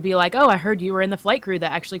members would be like, "Oh, I heard you were in the flight crew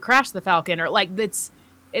that actually crashed the Falcon," or like it's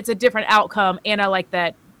a different outcome, and I like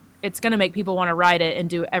that. It's going to make people want to ride it and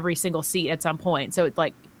do every single seat at some point. So it's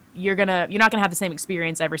like you're not going to have the same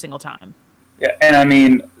experience every single time. Yeah, and I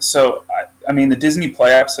mean, the Disney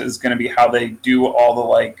Play apps is going to be how they do all the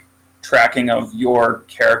like tracking of your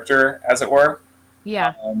character, as it were.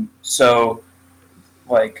 Yeah. So,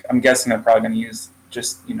 like, I'm guessing they're probably going to use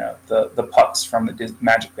just the pucks from the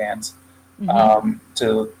Magic Bands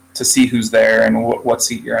to see who's there and what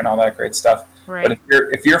seat you're in, all that great stuff. Right. But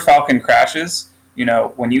if your Falcon crashes,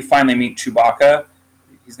 when you finally meet Chewbacca,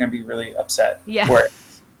 he's going to be really upset. Yeah.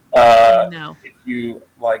 If you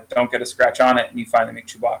don't get a scratch on it and you finally meet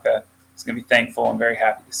Chewbacca, he's going to be thankful and very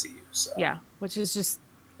happy to see you. So. Yeah, which is just,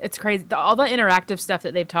 it's crazy. All the interactive stuff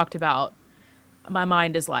that they've talked about, my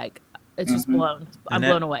mind is like, it's just blown. I'm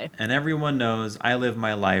blown away. And everyone knows I live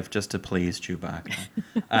my life just to please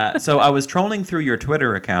Chewbacca. So I was trolling through your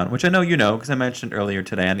Twitter account, which I know you know because I mentioned earlier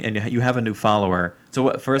today, and you have a new follower.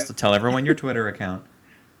 So first, tell everyone your Twitter account.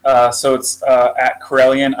 So it's at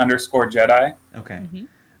Corellian_Jedi. Okay.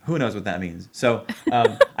 Who knows what that means? So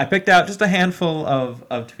I picked out just a handful of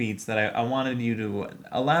tweets that I wanted you to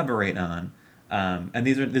elaborate on. And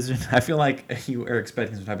these are I feel like you are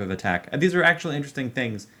expecting some type of attack. And these are actually interesting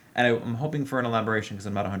things. And I'm hoping for an elaboration because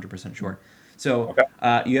I'm not 100% sure. So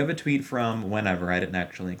you have a tweet from whenever. I didn't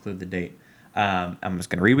actually include the date. I'm just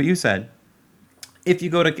going to read what you said. If you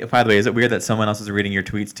go to... By the way, is it weird that someone else is reading your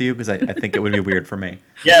tweets to you? Because I think it would be weird for me.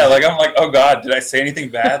 Yeah, I'm like, oh God, did I say anything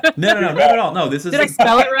bad? No, not at all. No, this is... Did I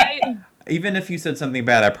spell it right? Even if you said something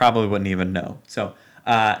bad, I probably wouldn't even know. So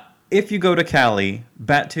if you go to Cali,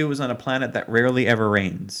 Batu is on a planet that rarely ever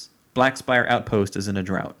rains. Black Spire Outpost is in a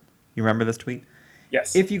drought. You remember this tweet?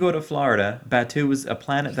 Yes. If you go to Florida, Batu is a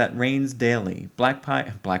planet that rains daily. Black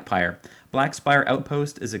Spire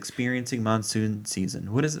Outpost is experiencing monsoon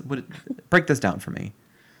season. What is it? Break this down for me.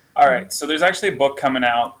 All right. So there's actually a book coming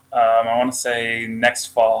out. I want to say next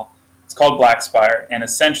fall. It's called Black Spire, and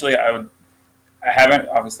essentially, I haven't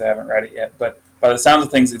read it yet, but by the sounds of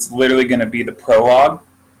things, it's literally going to be the prologue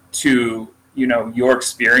to your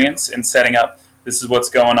experience in setting up. This is what's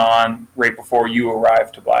going on right before you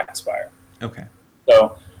arrive to Black Spire. Okay.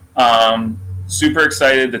 So, super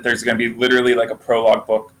excited that there's going to be literally like a prologue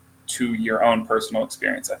book to your own personal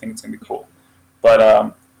experience. I think it's going to be cool.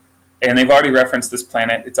 But, and they've already referenced this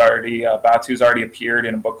planet. It's already, Batu's already appeared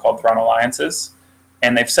in a book called Thrawn Alliances.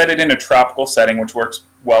 And they've set it in a tropical setting, which works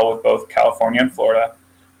well with both California and Florida.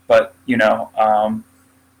 But,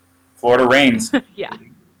 Florida rains. Yeah.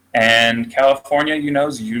 And California,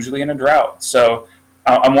 is usually in a drought. So,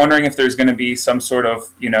 I'm wondering if there's going to be some sort of,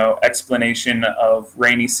 explanation of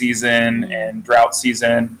rainy season and drought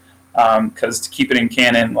season, because to keep it in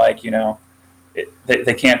canon,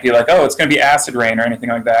 they can't be like, oh, it's going to be acid rain or anything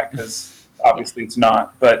like that, because obviously it's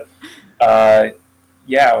not. But,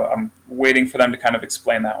 I'm waiting for them to kind of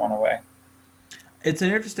explain that one away. It's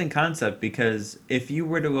an interesting concept because if you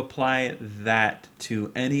were to apply that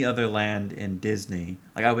to any other land in Disney,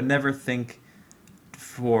 I would never think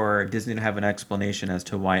for Disney to have an explanation as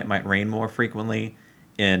to why it might rain more frequently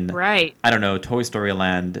in, Right. I don't know, Toy Story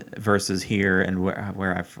Land versus here, and what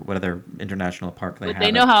other international park they But have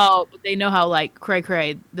they know how like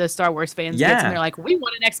cray the Star Wars fans gets, and Yeah, they're like, we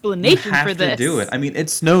want an you explanation for have to do it. this. I mean, it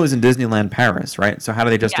snows in Disneyland Paris, right? So how do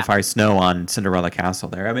they Yeah. justify snow on Cinderella Castle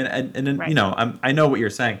there? I mean, and Right. I know what you're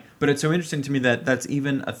saying, but it's so interesting to me that that's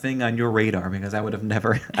even a thing on your radar because I would have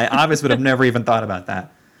never, I obviously would have never even thought about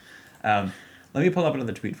that. Um, Let me pull up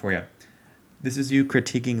another tweet for you. This is you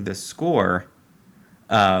critiquing the score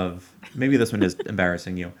of, maybe this one is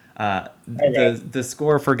embarrassing you. Okay. The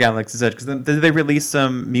score for Galaxy's Edge, because did they release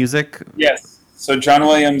some music? Yes. So John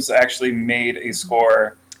Williams actually made a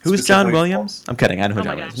score Who's John specifically Williams? I'm kidding. I know who Oh my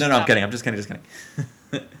John Williams. gosh, No, I'm stop kidding. it. I'm just kidding. Just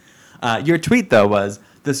kidding. Your tweet though was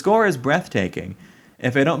the score is breathtaking.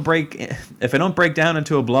 If I don't break down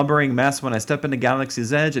into a blubbering mess when I step into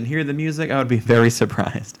Galaxy's Edge and hear the music, I would be very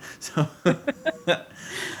surprised. So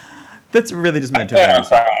that's really just I meant to plan on embarrass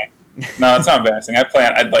you. crying. No, it's not embarrassing.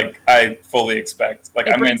 I fully expect. Like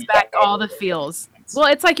It I'm brings in. back all the feels. Well,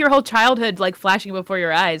 it's like your whole childhood like flashing before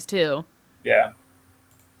your eyes too. Yeah.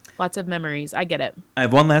 Lots of memories. I get it. I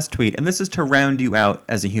have one last tweet, and this is to round you out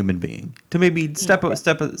as a human being, to maybe step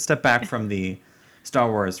back from the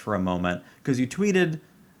Star Wars for a moment, because you tweeted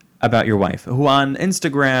about your wife, who on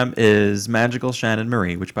Instagram is Magical Shannon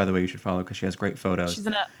Marie, which, by the way, you should follow because she has great photos. She's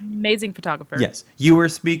an amazing photographer. Yes. You were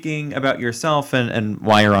speaking about yourself and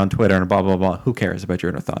why you're on Twitter and blah, blah, blah. Who cares about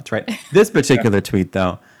your inner thoughts, right? This particular tweet,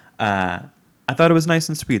 though, I thought it was nice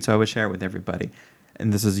and sweet, so I would share it with everybody.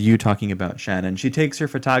 And this is you talking about Shannon. She takes her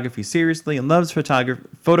photography seriously and loves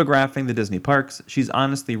photographing the Disney parks. She's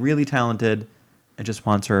honestly really talented and just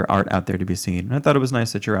wants her art out there to be seen. And I thought it was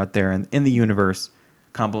nice that you're out there and in the universe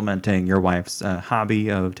complimenting your wife's hobby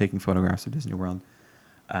of taking photographs of Disney World.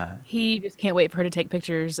 He just can't wait for her to take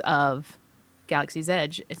pictures of Galaxy's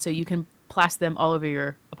Edge, so you can plaster them all over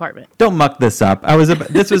your apartment. Don't muck this up.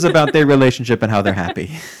 This was about their relationship and how they're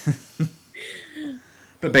happy.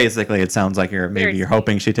 But basically, it sounds like you're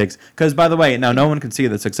hoping she takes. Because by the way, now no one can see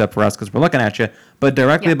this except for us because we're looking at you. But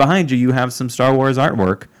directly behind you, you have some Star Wars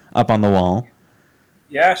artwork up on the wall.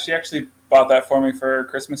 Yeah, she actually bought that for me for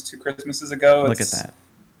Christmas 2 Christmases ago. Look at that.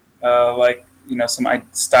 Some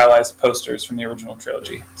stylized posters from the original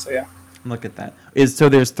trilogy. So yeah. Look at that. So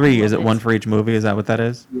there's 3. Is it one for each movie? Is that what that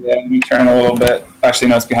is? Yeah, let me turn a little bit. Actually,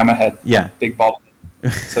 no, it's behind my head. Yeah. Big ball.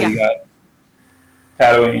 So you got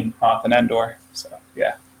Tatooine, Hoth, and Endor. So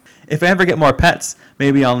yeah. If I ever get more pets,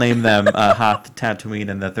 maybe I'll name them Hoth, Tatooine,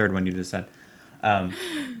 and the third one you just said.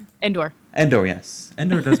 Endor. Endor, yes.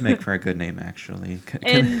 Endor does make for a good name, actually.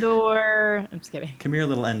 Endor. I'm just kidding. Come here,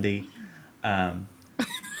 little Endy.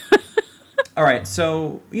 All right,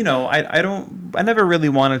 so I never really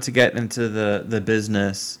wanted to get into the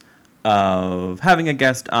business of having a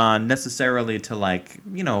guest on necessarily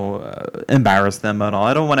to embarrass them at all.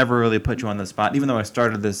 I don't want to ever really put you on the spot, even though I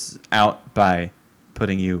started this out by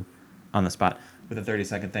putting you on the spot with a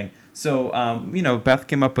 30-second thing. So Beth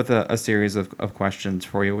came up with a series of questions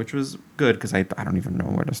for you, which was good because I don't even know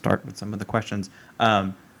where to start with some of the questions.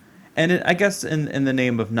 I guess in the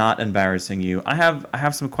name of not embarrassing you, I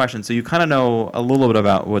have some questions. So you kind of know a little bit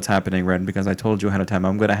about what's happening, Red, because I told you ahead of time.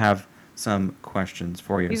 I'm going to have some questions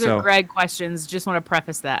for you. These are Greg questions. Just want to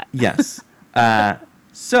preface that. Yes.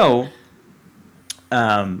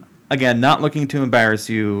 Again, not looking to embarrass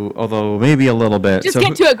you, although maybe a little bit. Just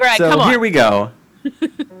get to it, Greg. Come on. So here we go.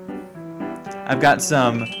 I've got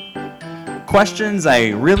some questions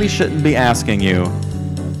I really shouldn't be asking you.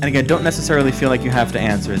 And again, don't necessarily feel like you have to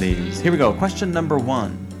answer these. Here we go. Question number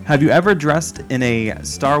 1. Have you ever dressed in a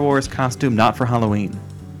Star Wars costume not for Halloween?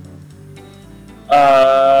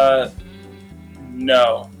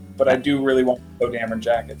 No. But I do really want the Poe Dameron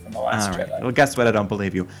jacket from The Last Jedi. Well, guess what? I don't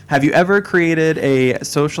believe you. Have you ever created a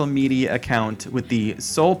social media account with the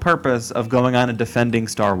sole purpose of going on and defending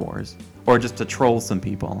Star Wars? Or just to troll some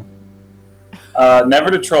people?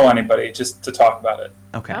 Never to troll anybody, just to talk about it.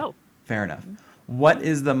 Okay. Oh. Fair enough. What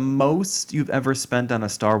is the most you've ever spent on a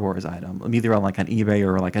Star Wars item? Either on an eBay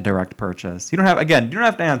or a direct purchase. You don't have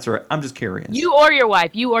to answer it. I'm just curious. You or your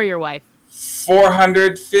wife.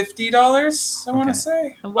 $450, I want to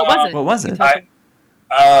say. And what was it? What was it?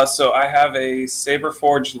 So I have a saber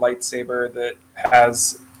forged lightsaber that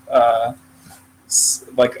has a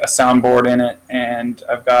soundboard in it, and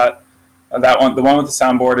I've got that one. The one with the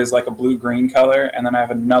soundboard is a blue-green color, and then I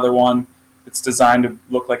have another one that's designed to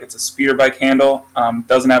look like it's a speeder bike handle.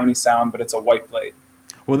 Doesn't have any sound, but it's a white blade.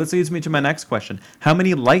 Well, this leads me to my next question. How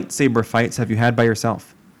many lightsaber fights have you had by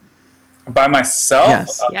yourself? By myself?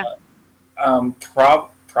 Yes. Yeah.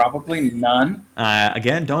 Probably none.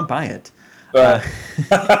 Again, don't buy it. But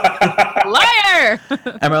Liar!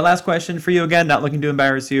 And my last question for you again, not looking to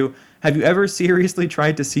embarrass you. Have you ever seriously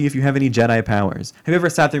tried to see if you have any Jedi powers? Have you ever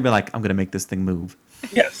sat there and been like, I'm going to make this thing move?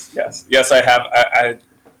 yes, I have.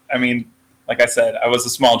 I mean, like I said, I was a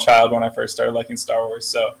small child when I first started liking Star Wars,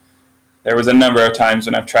 so there was a number of times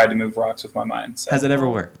when I've tried to move rocks with my mind. So. Has it ever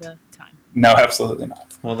worked? The time. No, absolutely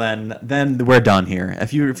not. Well, then we're done here.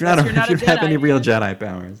 If you you're not a have any Jedi, real man. Jedi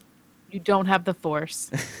powers, You don't have the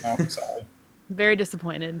Force. No, I'm sorry. Very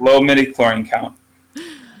disappointed. Low midi-chlorian count.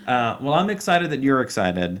 well, I'm excited that you're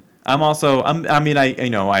excited. I'm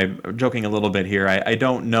joking a little bit here. I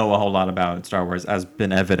don't know a whole lot about Star Wars, as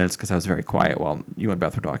been evidenced because I was very quiet while you and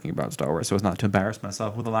Beth were talking about Star Wars, so as not to embarrass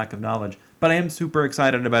myself with a lack of knowledge. But I am super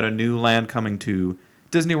excited about a new land coming to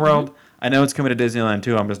Disney World. Mm-hmm. I know it's coming to Disneyland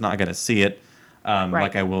too. I'm just not going to see it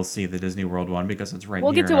like I will see the Disney World one because it's right.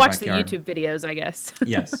 We'll here get to in our watch backyard. the YouTube videos, I guess.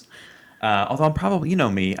 Yes. Although I'm probably, you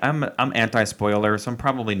know me, I'm anti-spoiler, so I'm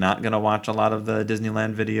probably not going to watch a lot of the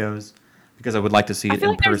Disneyland videos because I would like to see it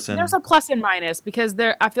in person. There's a plus and minus because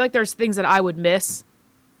I feel like there's things that I would miss.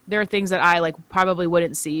 There are things that I like probably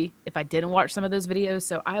wouldn't see if I didn't watch some of those videos.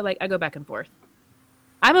 So I go back and forth.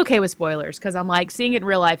 I'm okay with spoilers because I'm like seeing it in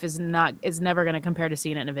real life is never going to compare to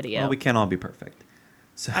seeing it in a video. Well, we can't all be perfect.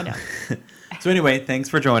 So, I know. So anyway, thanks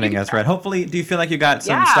for joining us, Red. Hopefully, do you feel like you got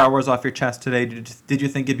some Star Wars off your chest today? Did you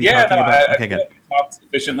think you'd be talking about? Okay, good. I talked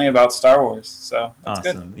sufficiently about Star Wars, so that's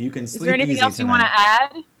awesome. Good. You can sleep. Is there anything else tonight. you want to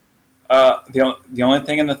add? The only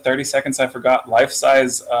thing in the 30 seconds I forgot: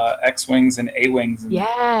 life-size X-wings and A-wings.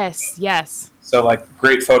 Yes. So like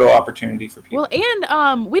great photo opportunity for people. Well,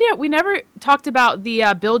 and we never talked about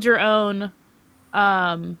the build your own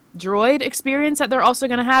droid experience that they're also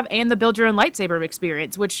going to have, and the build your own lightsaber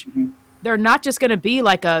experience, which they're not just going to be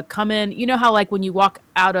like a come in. You know how like when you walk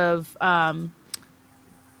out of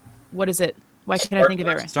what is it? Why can't I think of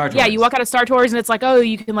it right? Star Tours. Yeah, you walk out of Star Tours and it's like, oh,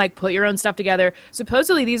 you can like put your own stuff together.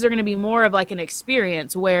 Supposedly these are going to be more of like an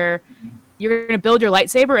experience where you're going to build your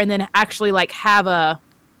lightsaber and then actually like have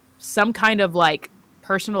some kind of like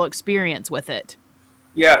personal experience with it.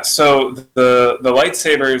 Yeah, so the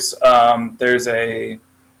lightsabers,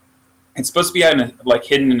 it's supposed to be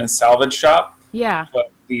hidden in a salvage shop. Yeah.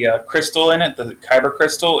 But the crystal in it, the kyber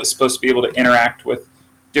crystal, is supposed to be able to interact with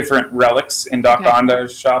different relics in Doc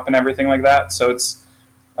Ondar's shop and everything like that. So it's,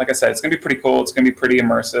 like I said, it's going to be pretty cool. It's going to be pretty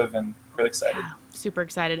immersive and really excited. Wow, super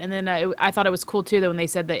excited. And then I thought it was cool, too, that when they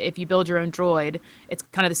said that if you build your own droid, it's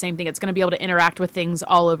kind of the same thing. It's going to be able to interact with things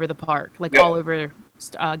all over the park, like all over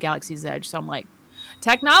Galaxy's Edge. So I'm like,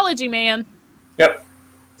 technology, man. Yep.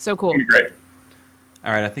 So cool. It'll be great.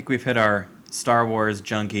 All right, I think we've hit our Star Wars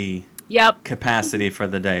junkie capacity for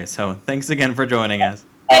the day. So thanks again for joining us.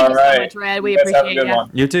 Thank you so much, Red. We appreciate it.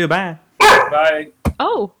 You too. Bye. Bye.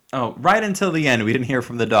 Oh, right until the end, we didn't hear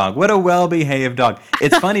from the dog. What a well-behaved dog.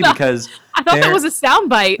 It's funny because I thought that was a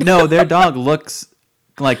soundbite. No, their dog looks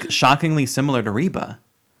like shockingly similar to Reba.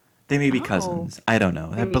 They may be cousins. I don't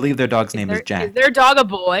know. I believe their dog's name is Jack. Is their dog a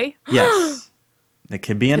boy? Yes. They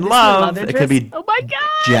could be in love. It could be oh my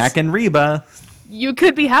gosh. Jack and Reba. You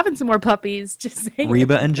could be having some more puppies. Just saying.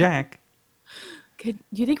 Reba and Jack. Do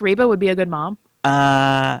you think Reba would be a good mom?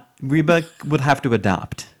 Reba would have to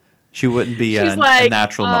adopt. She wouldn't be a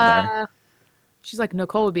natural mother. She's like,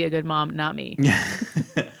 Nicole would be a good mom, not me.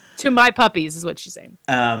 To my puppies is what she's saying.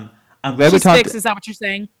 I'm glad we she's talked. Fixed, is that what you're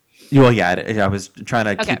saying? Well, yeah. I was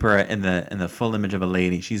trying to keep her in the full image of a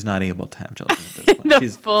lady. She's not able to have children at this point.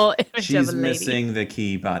 She's full image of a lady. She's missing the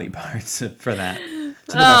key body parts for that.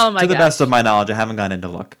 To the best of my knowledge, I haven't gone into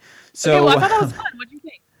look. So, okay, well, I thought that was fun. What do you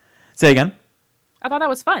think? Say again. I thought that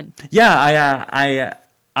was fun. Yeah,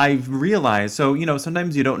 I realized. So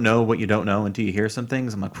sometimes you don't know what you don't know until you hear some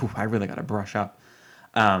things. I'm like, I really got to brush up.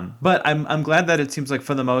 But I'm glad that it seems like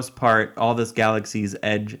for the most part, all this Galaxy's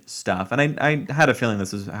Edge stuff, and I had a feeling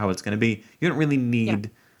this is how it's going to be. You don't really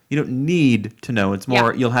need, you don't need to know. It's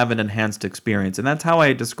more you'll have an enhanced experience, and that's how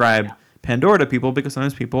I describe Pandora to people because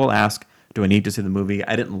sometimes people will ask, "Do I need to see the movie?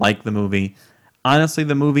 I didn't like the movie." Honestly,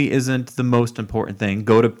 the movie isn't the most important thing.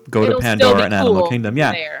 Go to Pandora and Animal Kingdom.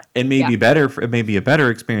 Yeah, it may be better. It may be a better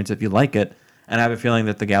experience if you like it. And I have a feeling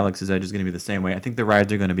that the Galaxy's Edge is going to be the same way. I think the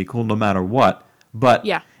rides are going to be cool no matter what. But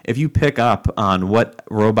if you pick up on what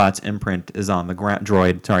robot's imprint is on the ground,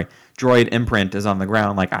 droid imprint is on the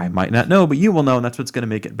ground, like I might not know, but you will know, and that's what's going to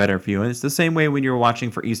make it better for you. And it's the same way when you're watching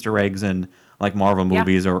for Easter eggs in like Marvel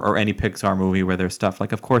movies or any Pixar movie where there's stuff.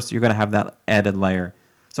 Like, of course, you're going to have that added layer.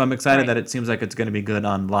 So I'm excited that it seems like it's going to be good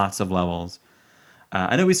on lots of levels.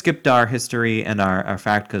 I know we skipped our history and our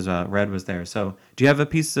fact because Red was there. So do you have a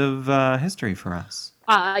piece of history for us?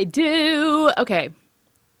 I do. Okay.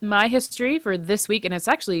 My history for this week, and it's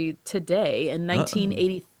actually today in Uh-oh.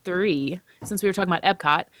 1983, since we were talking about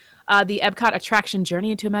Epcot, the Epcot attraction Journey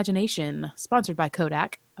into Imagination, sponsored by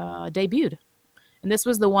Kodak, debuted. And this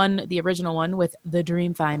was the original one with the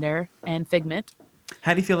Dreamfinder and Figment.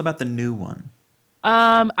 How do you feel about the new one?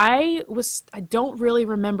 I don't really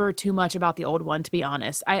remember too much about the old one, to be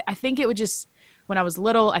honest. I think it would just, when I was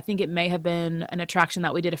little, I think it may have been an attraction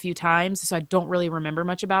that we did a few times, so I don't really remember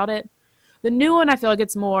much about it. The new one, I feel like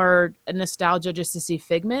it's more a nostalgia just to see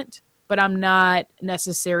Figment, but I'm not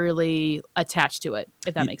necessarily attached to it,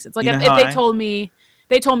 if that makes sense. Like You know if how they told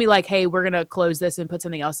me like, hey, we're gonna close this and put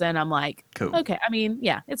something else in, I'm like, Cool. okay. I mean,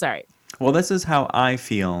 yeah, it's all right. Well, this is how I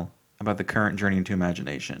feel about the current Journey into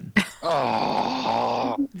Imagination.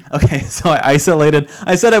 Okay, so I isolated.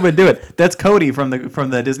 I said I would do it. That's Cody from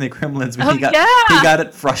the Disney Kremlins. Oh, He yeah. got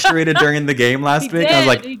it frustrated during the game last He week. I was did,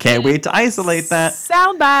 like, he can't did. wait to isolate that.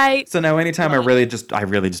 Soundbite. So now, anytime I really just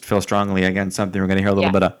feel strongly against something, we're gonna hear a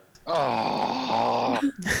little Yeah. bit of.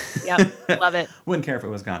 Yep, love it. Wouldn't care if it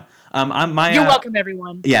was gone. I'm my. You're welcome,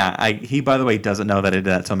 everyone. Yeah, he by the way doesn't know that I did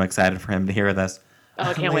that, so I'm excited for him to hear this. Oh,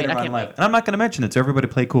 I can't wait. later I on can't in life. wait. And I'm not going to mention it, so everybody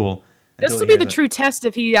play cool. This until will he be the hears it. true test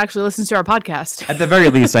if he actually listens to our podcast. At the very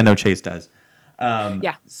least, I know Chase does.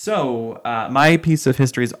 Yeah. So my piece of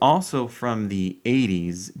history is also from the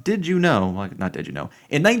 80s. Did you know? Well, not did you know?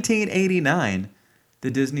 In 1989, the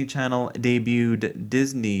Disney Channel debuted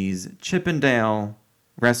Disney's Chip and Dale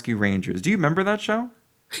Rescue Rangers. Do you remember that show?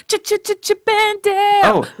 Chip and Dale.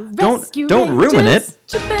 Oh, Rescue don't ruin Rangers. it.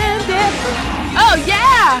 Chip and Dale. Oh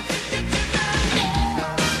yeah.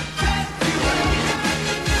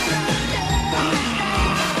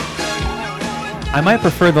 I might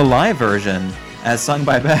prefer the live version as sung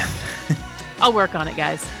by Beth. I'll work on it,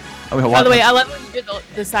 guys. Oh, wait, By the way, I love when you do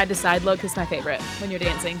the side to side look. It's my favorite when you're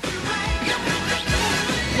dancing.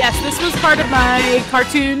 Yes, this was part of my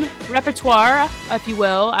cartoon repertoire, if you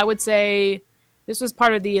will. I would say this was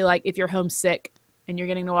part of the, like, if you're homesick and you're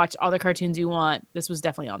getting to watch all the cartoons you want, this was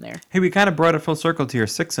definitely on there. Hey, we kind of brought it full circle to your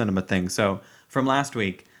sick cinema thing. So from last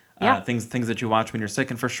week, Yeah. things that you watch when you're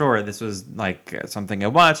sick, and for sure, this was like something I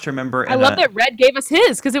watched. Remember? I love that Red gave us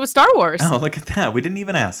his because it was Star Wars. Oh, look at that! We didn't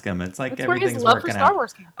even ask him. It's like That's where everything's his love for working Star out.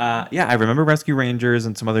 Wars came from. Yeah, I remember Rescue Rangers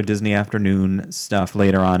and some other Disney Afternoon stuff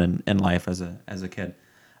later on in life as a kid.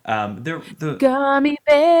 The Gummy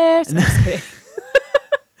bears. I'm just kidding.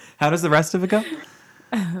 how does the rest of it go?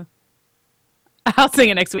 I'll sing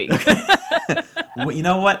it next week. Well, you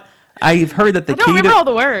know what? I've heard that the I don't key remember to all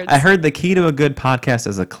the words. I heard the key to a good podcast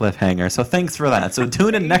is a cliffhanger. So thanks for that. So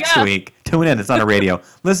tune in next go. week. Tune in. It's on a radio.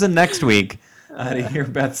 Listen next week to hear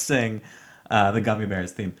Beth sing the Gummy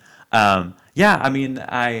Bears theme. Yeah, I mean,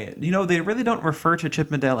 they really don't refer to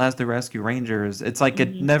Chip and Dale as the Rescue Rangers. It's like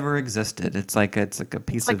it never existed. It's like a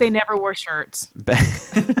piece It's like of. they never wore shirts.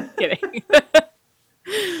 Kidding.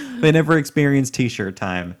 They never experienced T-shirt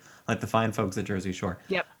time like the fine folks at Jersey Shore.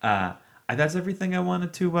 Yep. That's everything I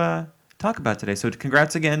wanted to talk about today. So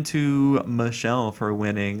congrats again to Michelle for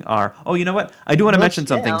winning our. Oh, you know what? I do want to mention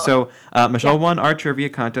something. So Michelle won our trivia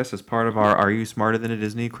contest as part of our "Are You Smarter Than a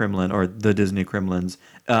Disney Kremlin?" or the Disney Kremlins.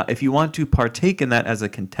 If you want to partake in that as a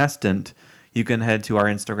contestant, you can head to our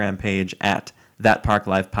Instagram page at That Park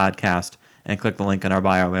Life Podcast and click the link in our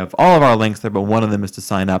bio. We have all of our links there, but one of them is to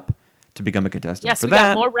sign up to become a contestant. Yes, for we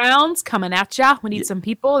that, got more rounds coming at ya. We need some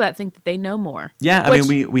people that think that they know more. Yeah, I Which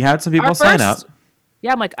mean, we had some people our sign up. first-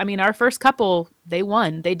 Yeah, our first couple, they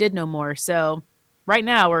won. They did know more. So right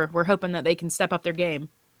now we're hoping that they can step up their game.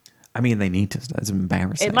 I mean, they need to. That's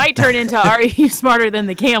embarrassing. It might turn into Are You Smarter Than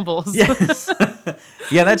the Campbells? Yes.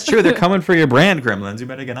 Yeah, that's true. They're coming for your brand, Gremlins. You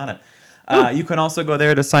better get on it. You can also go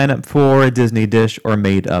there to sign up for a Disney Dish or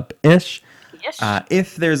Made Up Ish. Yes.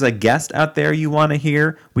 If there's a guest out there you want to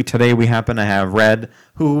hear, today we happen to have Red,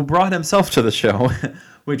 who brought himself to the show,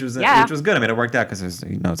 which was good. I mean, it worked out because there's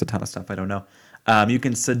a ton of stuff I don't know. You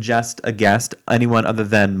can suggest a guest, anyone other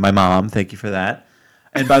than my mom. Thank you for that.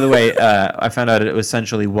 And by the way, I found out it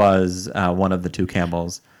essentially was one of the two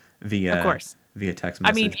Campbells via text message.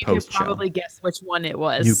 I mean, you could probably guess which one it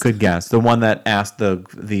was. You could guess the one that asked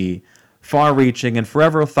the far-reaching and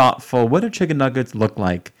forever thoughtful "What do chicken nuggets look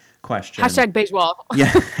like?" question. Hashtag beige wall.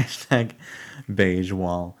 Yeah, hashtag beige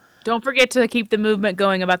wall. Don't forget to keep the movement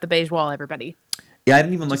going about the beige wall, everybody. Yeah, I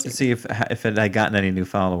didn't even look to see if it had gotten any new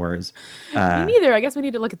followers. Me neither. I guess we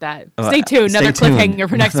need to look at that. Well, Stay tuned. Another cliffhanger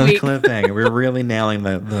for next week. Cliffhanger. We're really nailing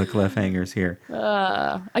the cliffhangers here.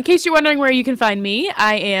 In case you're wondering where you can find me,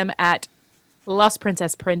 I am at Lost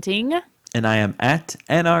Princess Printing. And I am at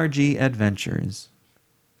NRG Adventures.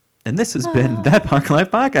 And this has been That Park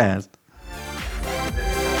Life Podcast.